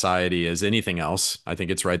 as a society, as anything else. I think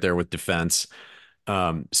it's right there with defense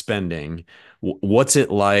spending. What's it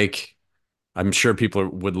like? I'm sure people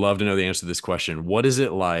would love to know the answer to this question. What is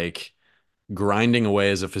it like grinding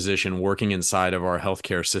away as a physician working inside of our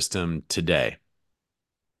healthcare system today?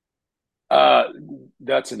 Uh,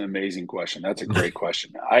 that's an amazing question. That's a great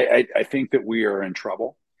question. I think that we are in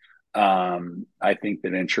trouble. I think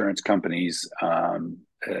that insurance companies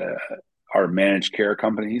our managed care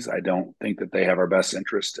companies. I don't think that they have our best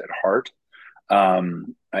interest at heart.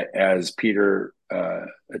 As Peter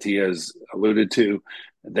Attia has alluded to,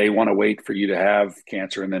 they want to wait for you to have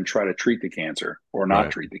cancer and then try to treat the cancer or not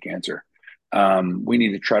Right. treat the cancer. We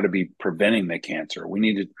need to try to be preventing the cancer. We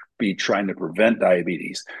need to be trying to prevent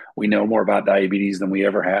diabetes. We know more about diabetes than we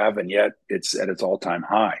ever have, and yet it's at its all-time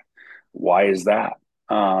high. Why is that?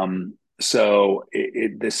 The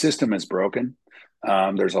system is broken.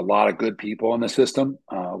 There's a lot of good people in the system,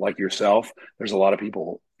 like yourself. There's a lot of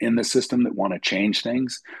people in the system that want to change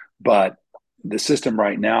things, but the system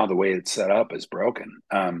right now, the way it's set up, is broken.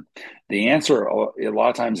 The answer a lot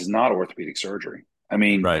of times is not orthopedic surgery. I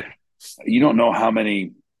mean, Right. you don't know how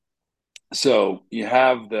many. So you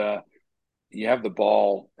have the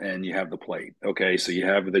ball and you have the plate. Okay, so you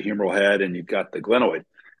have the humeral head and you've got the glenoid.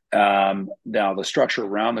 Now the structure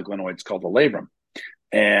around the glenoid is called the labrum.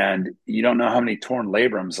 And you don't know how many torn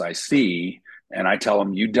labrums I see. And I tell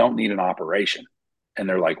them, you don't need an operation. And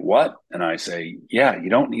they're like, what? And I say, yeah, you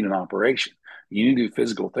don't need an operation. You need to do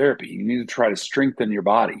physical therapy. You need to try to strengthen your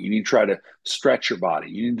body. You need to try to stretch your body.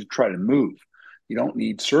 You need to try to move. You don't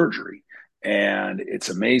need surgery. And it's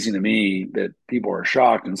amazing to me that people are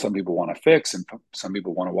shocked and some people want to fix and some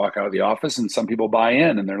people want to walk out of the office and some people buy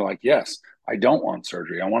in and they're like, yes, I don't want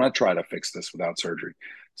surgery. I want to try to fix this without surgery.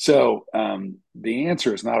 So the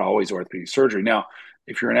answer is not always orthopedic surgery. Now,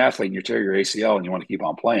 if you're an athlete and you tear your ACL and you want to keep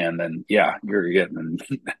on playing, then yeah, you're going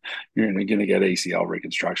to get ACL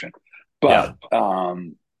reconstruction. But Yeah.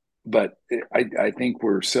 I think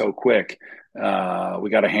we're so quick. We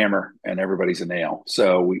got a hammer and everybody's a nail,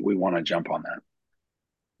 so we want to jump on that.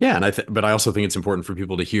 Yeah, and but I also think it's important for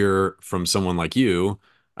people to hear from someone like you.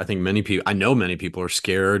 I know many people are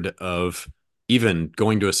scared of even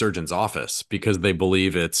going to a surgeon's office because they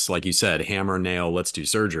believe it's, like you said, hammer, nail, let's do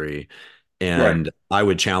surgery. Right. And I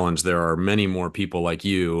would challenge there are many more people like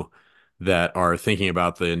you that are thinking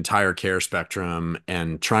about the entire care spectrum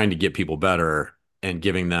and trying to get people better and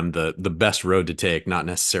giving them the best road to take, not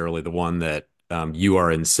necessarily the one that you are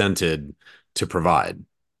incented to provide.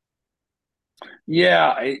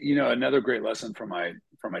 Yeah, another great lesson from my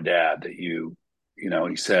dad that he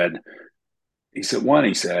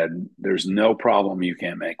said there's no problem you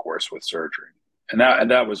can't make worse with surgery. And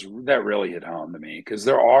that really hit home to me because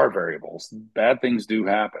there are variables. Bad things do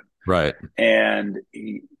happen. Right. And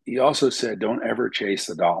he also said, don't ever chase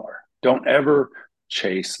the dollar. Don't ever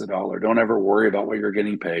chase the dollar. Don't ever worry about what you're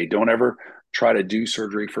getting paid. Don't ever try to do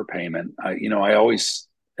surgery for payment. I always,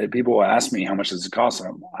 people will ask me how much does it cost.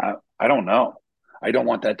 I don't know. I don't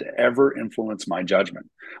want that to ever influence my judgment.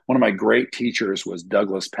 One of my great teachers was Doug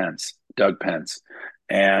Pence.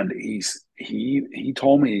 And he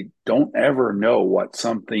told me, don't ever know what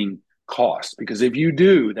something costs because if you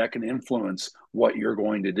do, that can influence what you're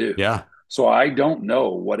going to do. Yeah. So I don't know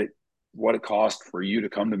what it costs for you to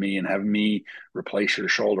come to me and have me replace your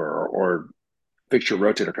shoulder or fix your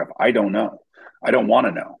rotator cuff. I don't know. I don't want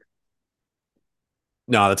to know.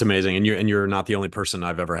 No, that's amazing. And you're not the only person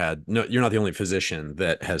I've ever had. No, you're not the only physician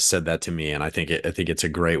that has said that to me. And I think it's a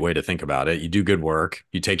great way to think about it. You do good work,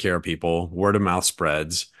 you take care of people, word of mouth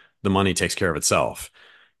spreads, the money takes care of itself.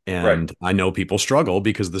 Right. And I know people struggle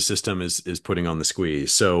because the system is putting on the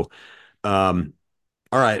squeeze. So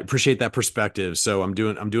all right, appreciate that perspective. So I'm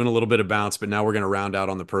doing a little bit of bounce, but now we're going to round out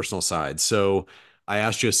on the personal side. So I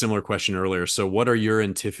asked you a similar question earlier. So what are your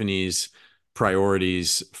and Tiffany's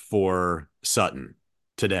priorities for Sutton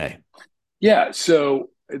today? Yeah, so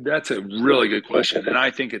that's a really good question. And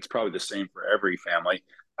I think it's probably the same for every family.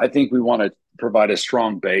 I think we want to provide a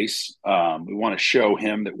strong base. We want to show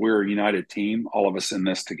him that we're a united team, all of us in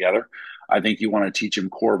this together. I think you want to teach him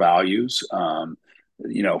core values,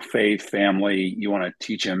 faith, family. You want to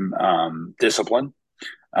teach him discipline.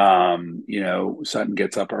 Sutton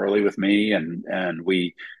gets up early with me and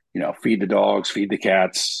we, feed the dogs, feed the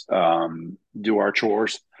cats, do our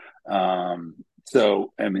chores. I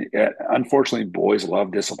mean, unfortunately, boys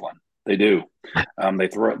love discipline. They do. They I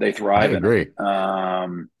thrive in it. agree.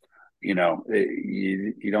 You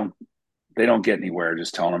don't. They don't get anywhere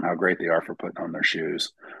just telling them how great they are for putting on their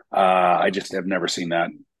shoes. I just have never seen that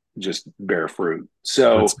just bear fruit. That's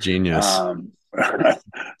So, genius. um,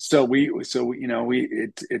 it's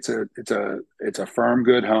a firm,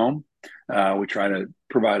 good home. We try to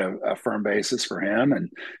provide a firm basis for him,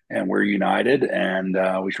 and we're united, and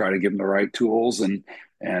we try to give him the right tools and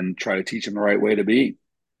try to teach him the right way to be.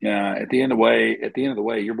 At the end of the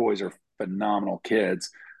way, your boys are phenomenal kids.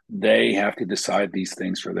 They have to decide these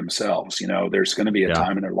things for themselves. There's going to be a Yeah.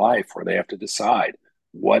 time in their life where they have to decide.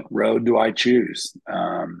 what road do I choose?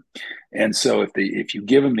 And so if you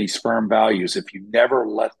give them these firm values, if you never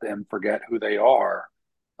let them forget who they are,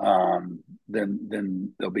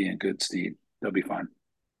 then they'll be in good stead. They'll be fine.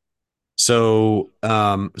 So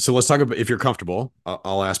let's talk about, if you're comfortable,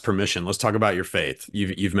 I'll ask permission. Let's talk about your faith.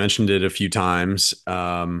 You've mentioned it a few times.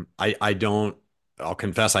 I don't. I'll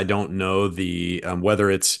confess, I don't know the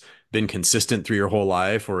whether it's been consistent through your whole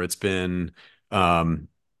life or it's been um,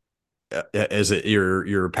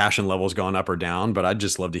 your passion level's gone up or down. But I'd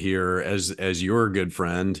just love to hear, as your good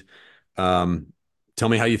friend, um, tell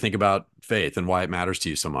me how you think about faith and why it matters to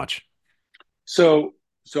you so much. So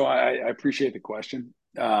I appreciate the question.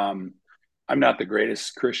 I'm not the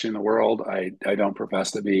greatest Christian in the world. I don't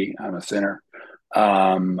profess to be. I'm a sinner.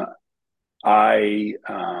 Um,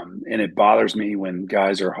 and it bothers me when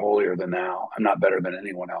guys are holier than thou. I'm not better than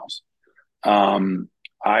anyone else. Um,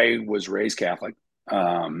 I was raised Catholic.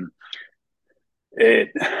 Um, it,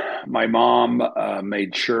 my mom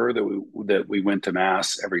made sure that we went to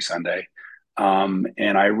mass every Sunday,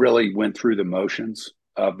 and I really went through the motions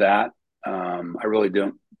of that. I really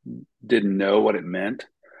didn't know what it meant.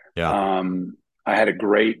 Yeah, Um, I had a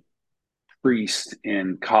great priest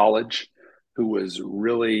in college who was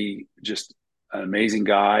really just an amazing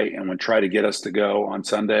guy and would try to get us to go on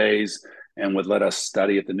Sundays and would let us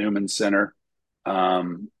study at the Newman Center.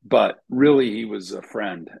 But really, he was a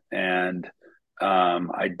friend, and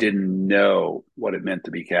I didn't know what it meant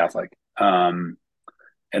to be Catholic. And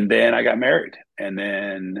then I got married, and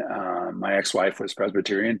then my ex-wife was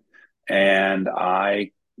Presbyterian, and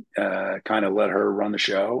I kind of let her run the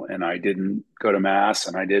show, and I didn't go to mass,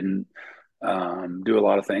 and I didn't do a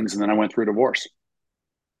lot of things, and then I went through a divorce,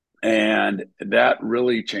 and that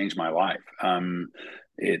really changed my life.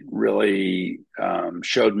 It really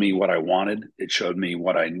showed me what I wanted. It showed me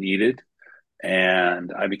what I needed,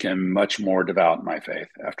 and I became much more devout in my faith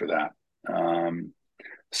after that.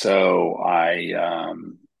 So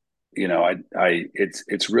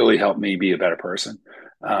it's really helped me be a better person,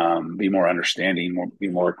 be more understanding, be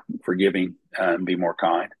more forgiving, and be more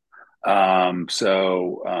kind. And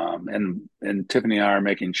Tiffany and I are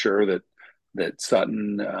making sure that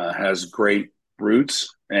Sutton has great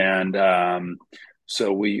roots, and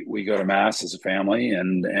so we go to mass as a family,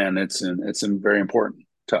 and it's very important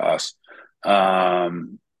to us.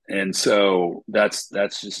 And so that's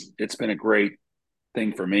just it's been a great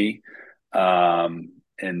thing for me.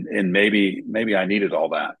 And maybe I needed all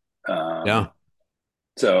that. Um, yeah,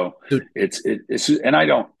 so it's and I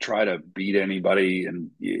don't try to beat anybody,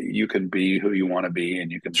 and you can be who you want to be,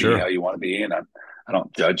 and you can be how sure. you want to be, and I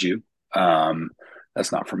don't judge you.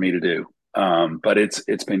 That's not for me to do. But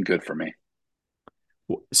it's been good for me.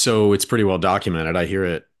 So it's pretty well documented. I hear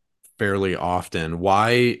it fairly often.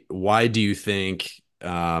 Why do you think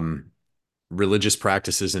religious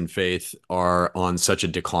practices and faith are on such a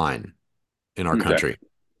decline in our Okay. country?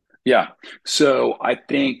 Yeah. So I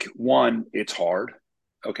think one, it's hard.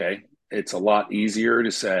 Okay. It's a lot easier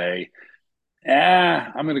to say,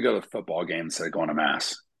 I'm going to go to the football game instead of going to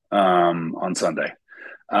mass on Sunday.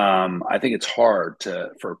 I think it's hard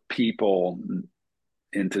for people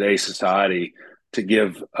in today's society to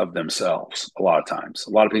give of themselves. A lot of times,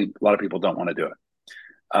 a lot of people don't want to do it.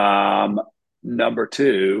 Number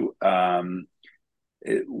two,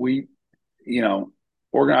 we, you know,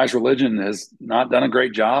 organized religion has not done a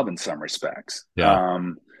great job in some respects. Yeah,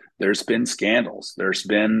 There's been scandals. There's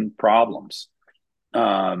been problems.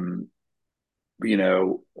 Um,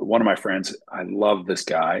 One of my friends, I love this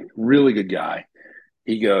guy, really good guy.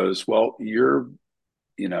 He goes, well,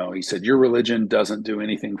 he said, your religion doesn't do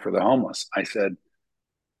anything for the homeless. I said,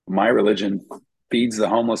 my religion feeds the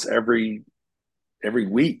homeless every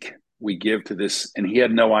week. We give to this, and he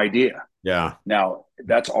had no idea. yeah, Now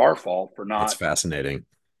that's our fault for that's not fascinating.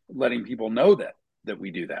 letting people know that we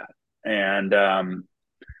do that. And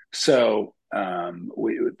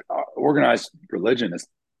we organized religion has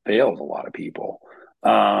failed a lot of people,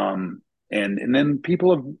 and then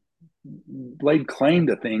people have laid claim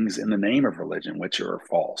to things in the name of religion which are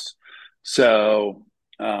false. So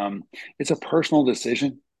it's a personal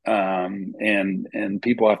decision, and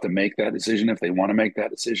people have to make that decision if they want to make that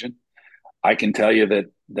decision. I can tell you that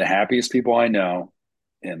the happiest people I know,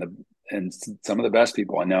 and some of the best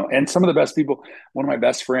people I know, and some of the best people. One of my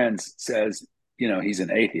best friends says, he's an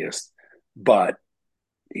atheist, but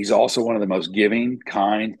he's also one of the most giving,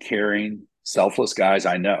 kind, caring, selfless guys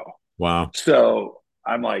I know. Wow. So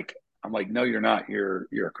I'm like, no, you're not. You're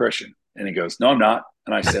a Christian. And he goes, no, I'm not.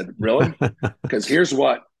 And I said, really? Because here's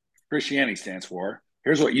what Christianity stands for.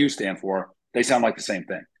 Here's what you stand for. They sound like the same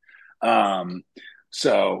thing. Um,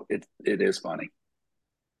 so it is funny.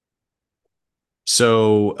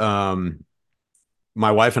 So,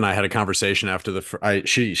 my wife and I had a conversation after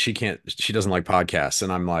she can't, she doesn't like podcasts,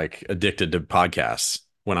 and I'm like addicted to podcasts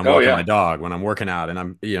when I'm Oh walking my yeah, dog, when I'm working out,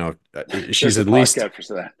 and she's there's a at least. podcast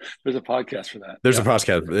for that. There's a podcast for that. There's a Yeah.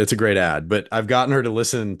 podcast. It's a great ad, but I've gotten her to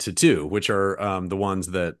listen to two, which are the ones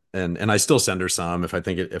that, and I still send her some if I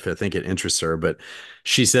think it interests her. But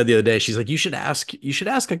she said the other day, she's like, you should ask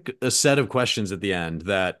a set of questions at the end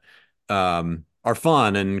that are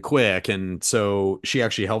fun and quick. And so she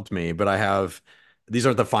actually helped me. But I have these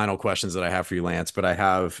aren't the final questions that I have for you, Lance, but I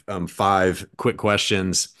have five quick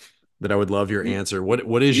questions that I would love your You, answer.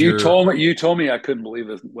 What is your you told me I couldn't believe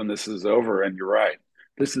this when this is over, and you're right.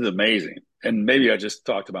 This is amazing. And maybe I just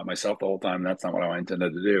talked about myself the whole time. That's not what I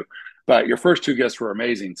intended to do. But your first two guests were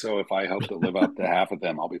amazing. So if I hope to live up to half of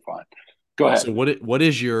them, I'll be fine. Go ahead. what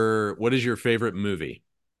is your favorite movie?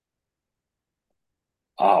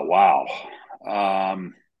 Oh wow.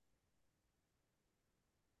 Um,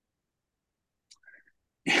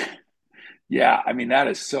 yeah, I mean that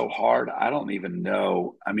is so hard. I don't even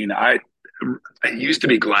know. I mean, I used to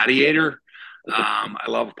be Gladiator. I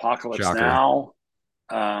love Apocalypse Shocker. Now.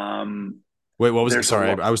 Um, Wait, what was it? there's a Sorry,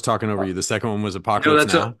 lot. I was talking over you. The second one was Apocalypse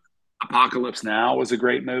That's a Now. Apocalypse Now was a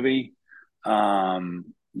great movie.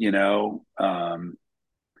 You know,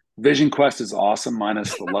 Vision Quest is awesome,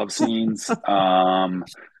 minus the love scenes.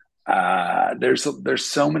 There's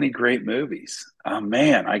so many great movies.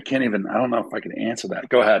 Man, I can't even. I don't know if I can answer that.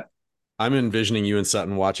 Go ahead. I'm envisioning you and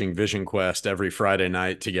Sutton watching Vision Quest every Friday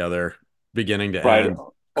night together, beginning to Right, end,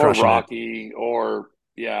 or crushing it. Rocky, or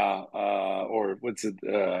yeah, or what's it?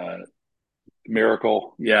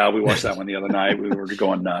 Miracle. Yeah, we watched that one the other night. We were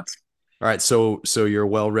going nuts. All right, so you're a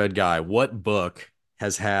well-read guy. What book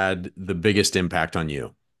has had the biggest impact on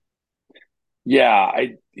you? Yeah,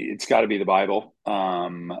 it's got to be the Bible.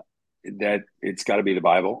 That it's got to be the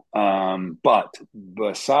Bible. But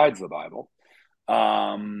besides the Bible,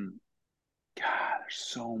 um, God, there's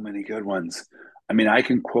so many good ones. I mean, I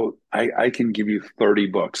can give you 30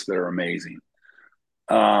 books that are amazing.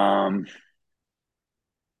 Um,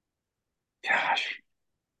 Gosh,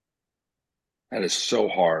 that is so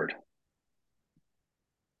hard.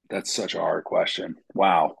 That's such a hard question.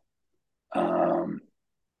 Wow. Um,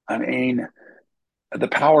 I mean, The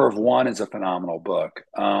Power of One is a phenomenal book.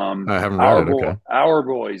 I haven't read it. Okay. Our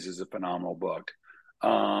Boys is a phenomenal book.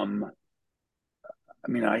 Um,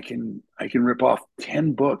 I mean, I can rip off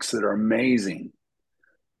 10 books that are amazing.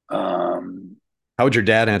 Um, How would your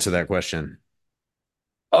dad answer that question?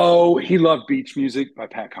 oh, he loved Beach Music by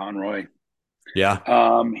Pat Conroy. Yeah,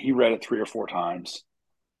 He read it 3 or 4 times.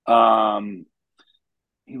 Um,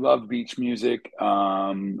 he loved Beach Music,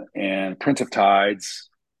 and Prince of Tides,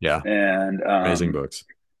 yeah, and amazing books.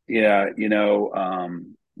 yeah,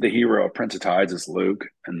 the hero of Prince of Tides is Luke,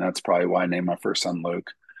 and that's probably why I named my first son Luke.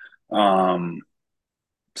 Um,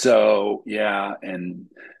 so yeah, and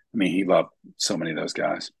I mean, he loved so many of those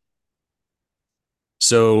guys.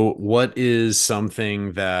 So, what is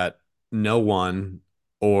something that no one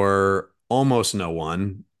or almost no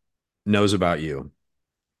one knows about you?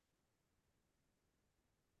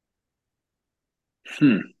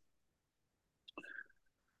 Hmm.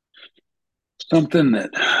 Something that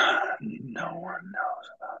no one knows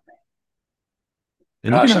about me.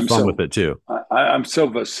 And you can Gosh, have fun with it too. I'm so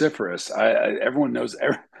vociferous. Everyone knows.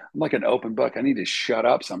 I'm like an open book. I need to shut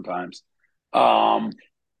up sometimes. Um,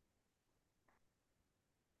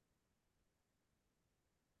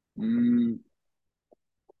 mm,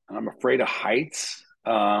 I'm afraid of heights.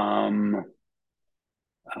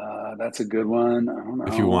 That's a good one. I don't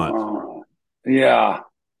If you want. know. Yeah.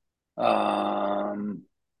 Um,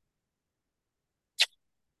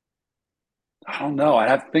 I don't know. I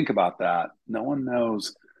have to think about that. No one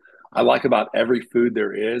knows. I like about every food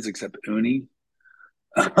there is except uni.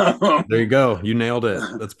 There you go. You nailed it.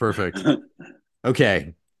 That's perfect.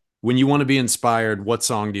 Okay. When you want to be inspired, what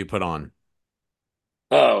song do you put on?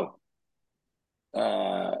 Oh,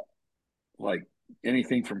 uh, like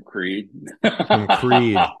anything from Creed. From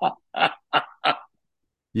Creed.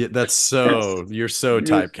 Yeah, you're so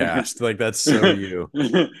typecast. Like that's so you.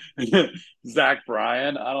 Zach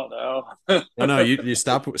Bryan. I don't No, no, know. you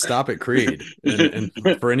stop at Creed. And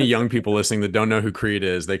for any young people listening that don't know who Creed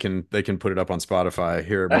is, they can put it up on Spotify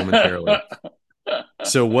here momentarily.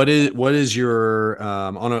 So what is your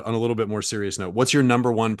on a little bit more serious note, what's your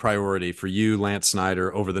number one priority for you, Lance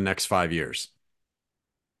Snyder, over the next 5 years?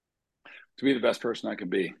 To be the best person I can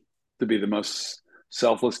be, to be the most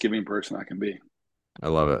selfless, giving person I can be. I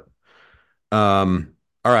love it.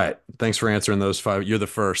 All right. Thanks for answering those five. You're the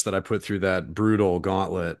first that I put through that brutal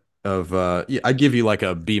gauntlet. yeah, I'd give you like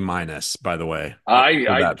a B minus, by the way, I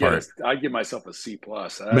for I'd that get a part. I'd give myself a C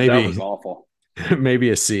plus. That was Maybe awful. maybe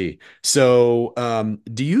a C. So,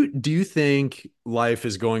 do you think life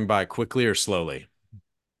is going by quickly or slowly?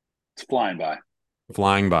 It's flying by.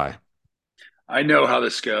 Flying by. I know how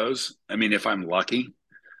this goes. I mean, if I'm lucky,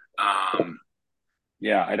 um,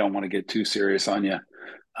 yeah, I don't want to get too serious on you.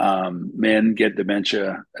 Men get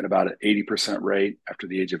dementia at about an 80% rate after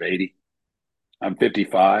the age of 80. I'm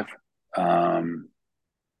 55. Um,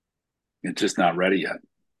 it's just not ready yet.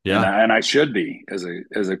 And Yeah. I should be as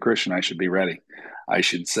a Christian, I should be ready. I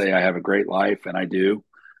should say I have a great life, and I do.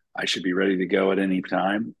 I should be ready to go at any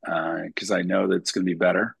time because I know that it's going to be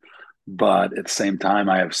better. But at the same time,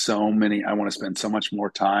 I have so many. I want to spend so much more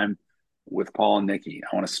time with Paul and Nikki.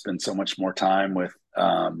 I want to spend so much more time with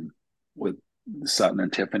Sutton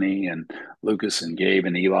and Tiffany and Lucas and Gabe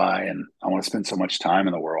and Eli, and I want to spend so much time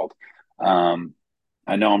in the world. Um,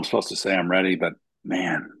 I know I'm supposed to say I'm ready, but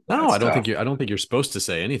man, No, that's tough. I don't think you're supposed to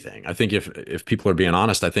say anything. I think if people are being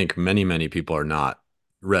honest, I think many people are not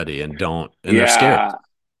ready and don't and they're scared.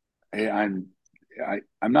 Yeah, I'm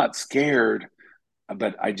I'm not scared,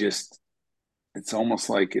 but I just it's almost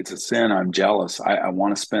like it's a sin. I'm jealous. I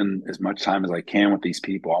want to spend as much time as I can with these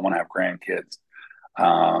people. I want to have grandkids.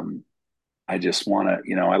 Um, I just want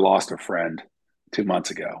to, I lost a friend 2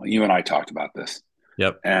 months ago. You and I talked about this,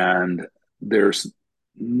 Yep. and there's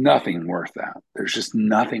nothing worth that. There's just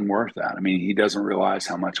nothing worth that. I mean, he doesn't realize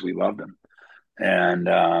how much we loved him,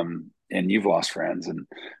 and you've lost friends, and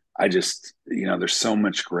I just, there's so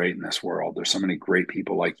much great in this world. There's so many great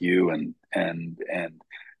people like you and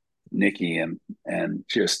Nikki and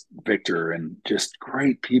just Victor and just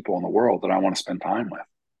great people in the world that I want to spend time with.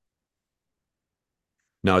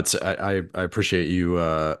 No, it's I appreciate you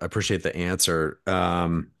I appreciate the answer.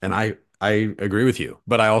 And I agree with you,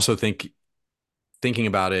 but I also think thinking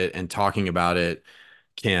about it and talking about it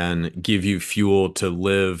can give you fuel to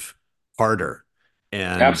live harder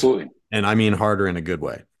and Absolutely. and I mean harder in a good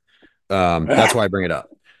way. That's why I bring it up.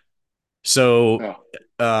 So Oh.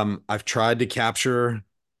 I've tried to capture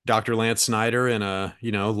Dr. Lance Snyder in a,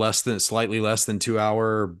 slightly less than 2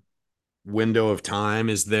 hour window of time.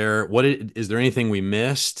 Is there anything we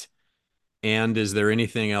missed? And is there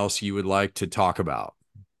anything else you would like to talk about?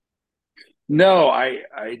 No, I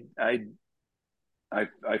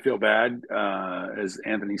feel bad. As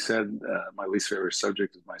Anthony said, my least favorite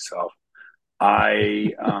subject is myself.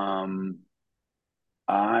 I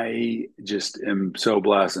I just am so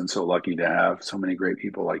blessed and so lucky to have so many great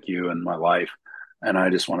people like you in my life, and I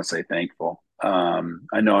just want to say thankful.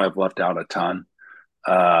 I know I've left out a ton.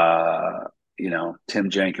 Uh, Tim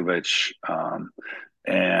Jankovich,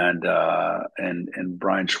 and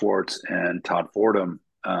Brian Schwartz and Todd Fordham,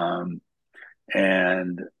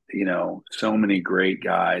 and so many great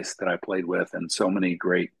guys that I played with, and so many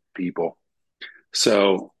great people.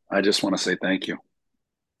 So I just want to say thank you.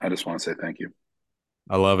 I just want to say thank you.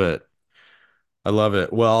 I love it. I love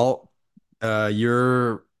it. Well,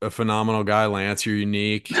 you're a phenomenal guy, Lance. You're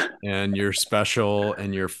unique and you're special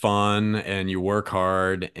and you're fun and you work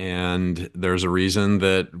hard. And there's a reason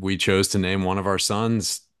that we chose to name one of our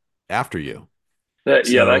sons after you. Yeah,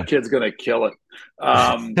 So that kid's gonna kill it.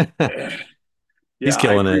 Um, he's yeah,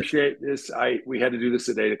 I killing it. appreciate this. I We had to do this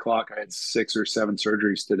at 8 o'clock. I had 6 or 7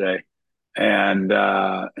 surgeries today, and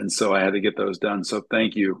so I had to get those done. So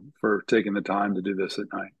thank you for taking the time to do this at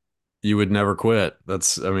night. You would never quit.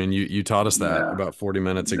 I mean, you taught us that No, about 40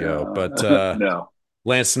 minutes ago. But no, no.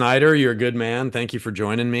 Lance Snyder, you're a good man. Thank you for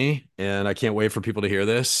joining me. And I can't wait for people to hear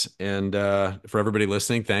this. And for everybody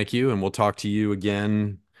listening, thank you. And we'll talk to you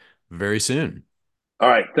again very soon. All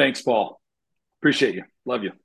right, thanks, Paul. Appreciate you. Love you.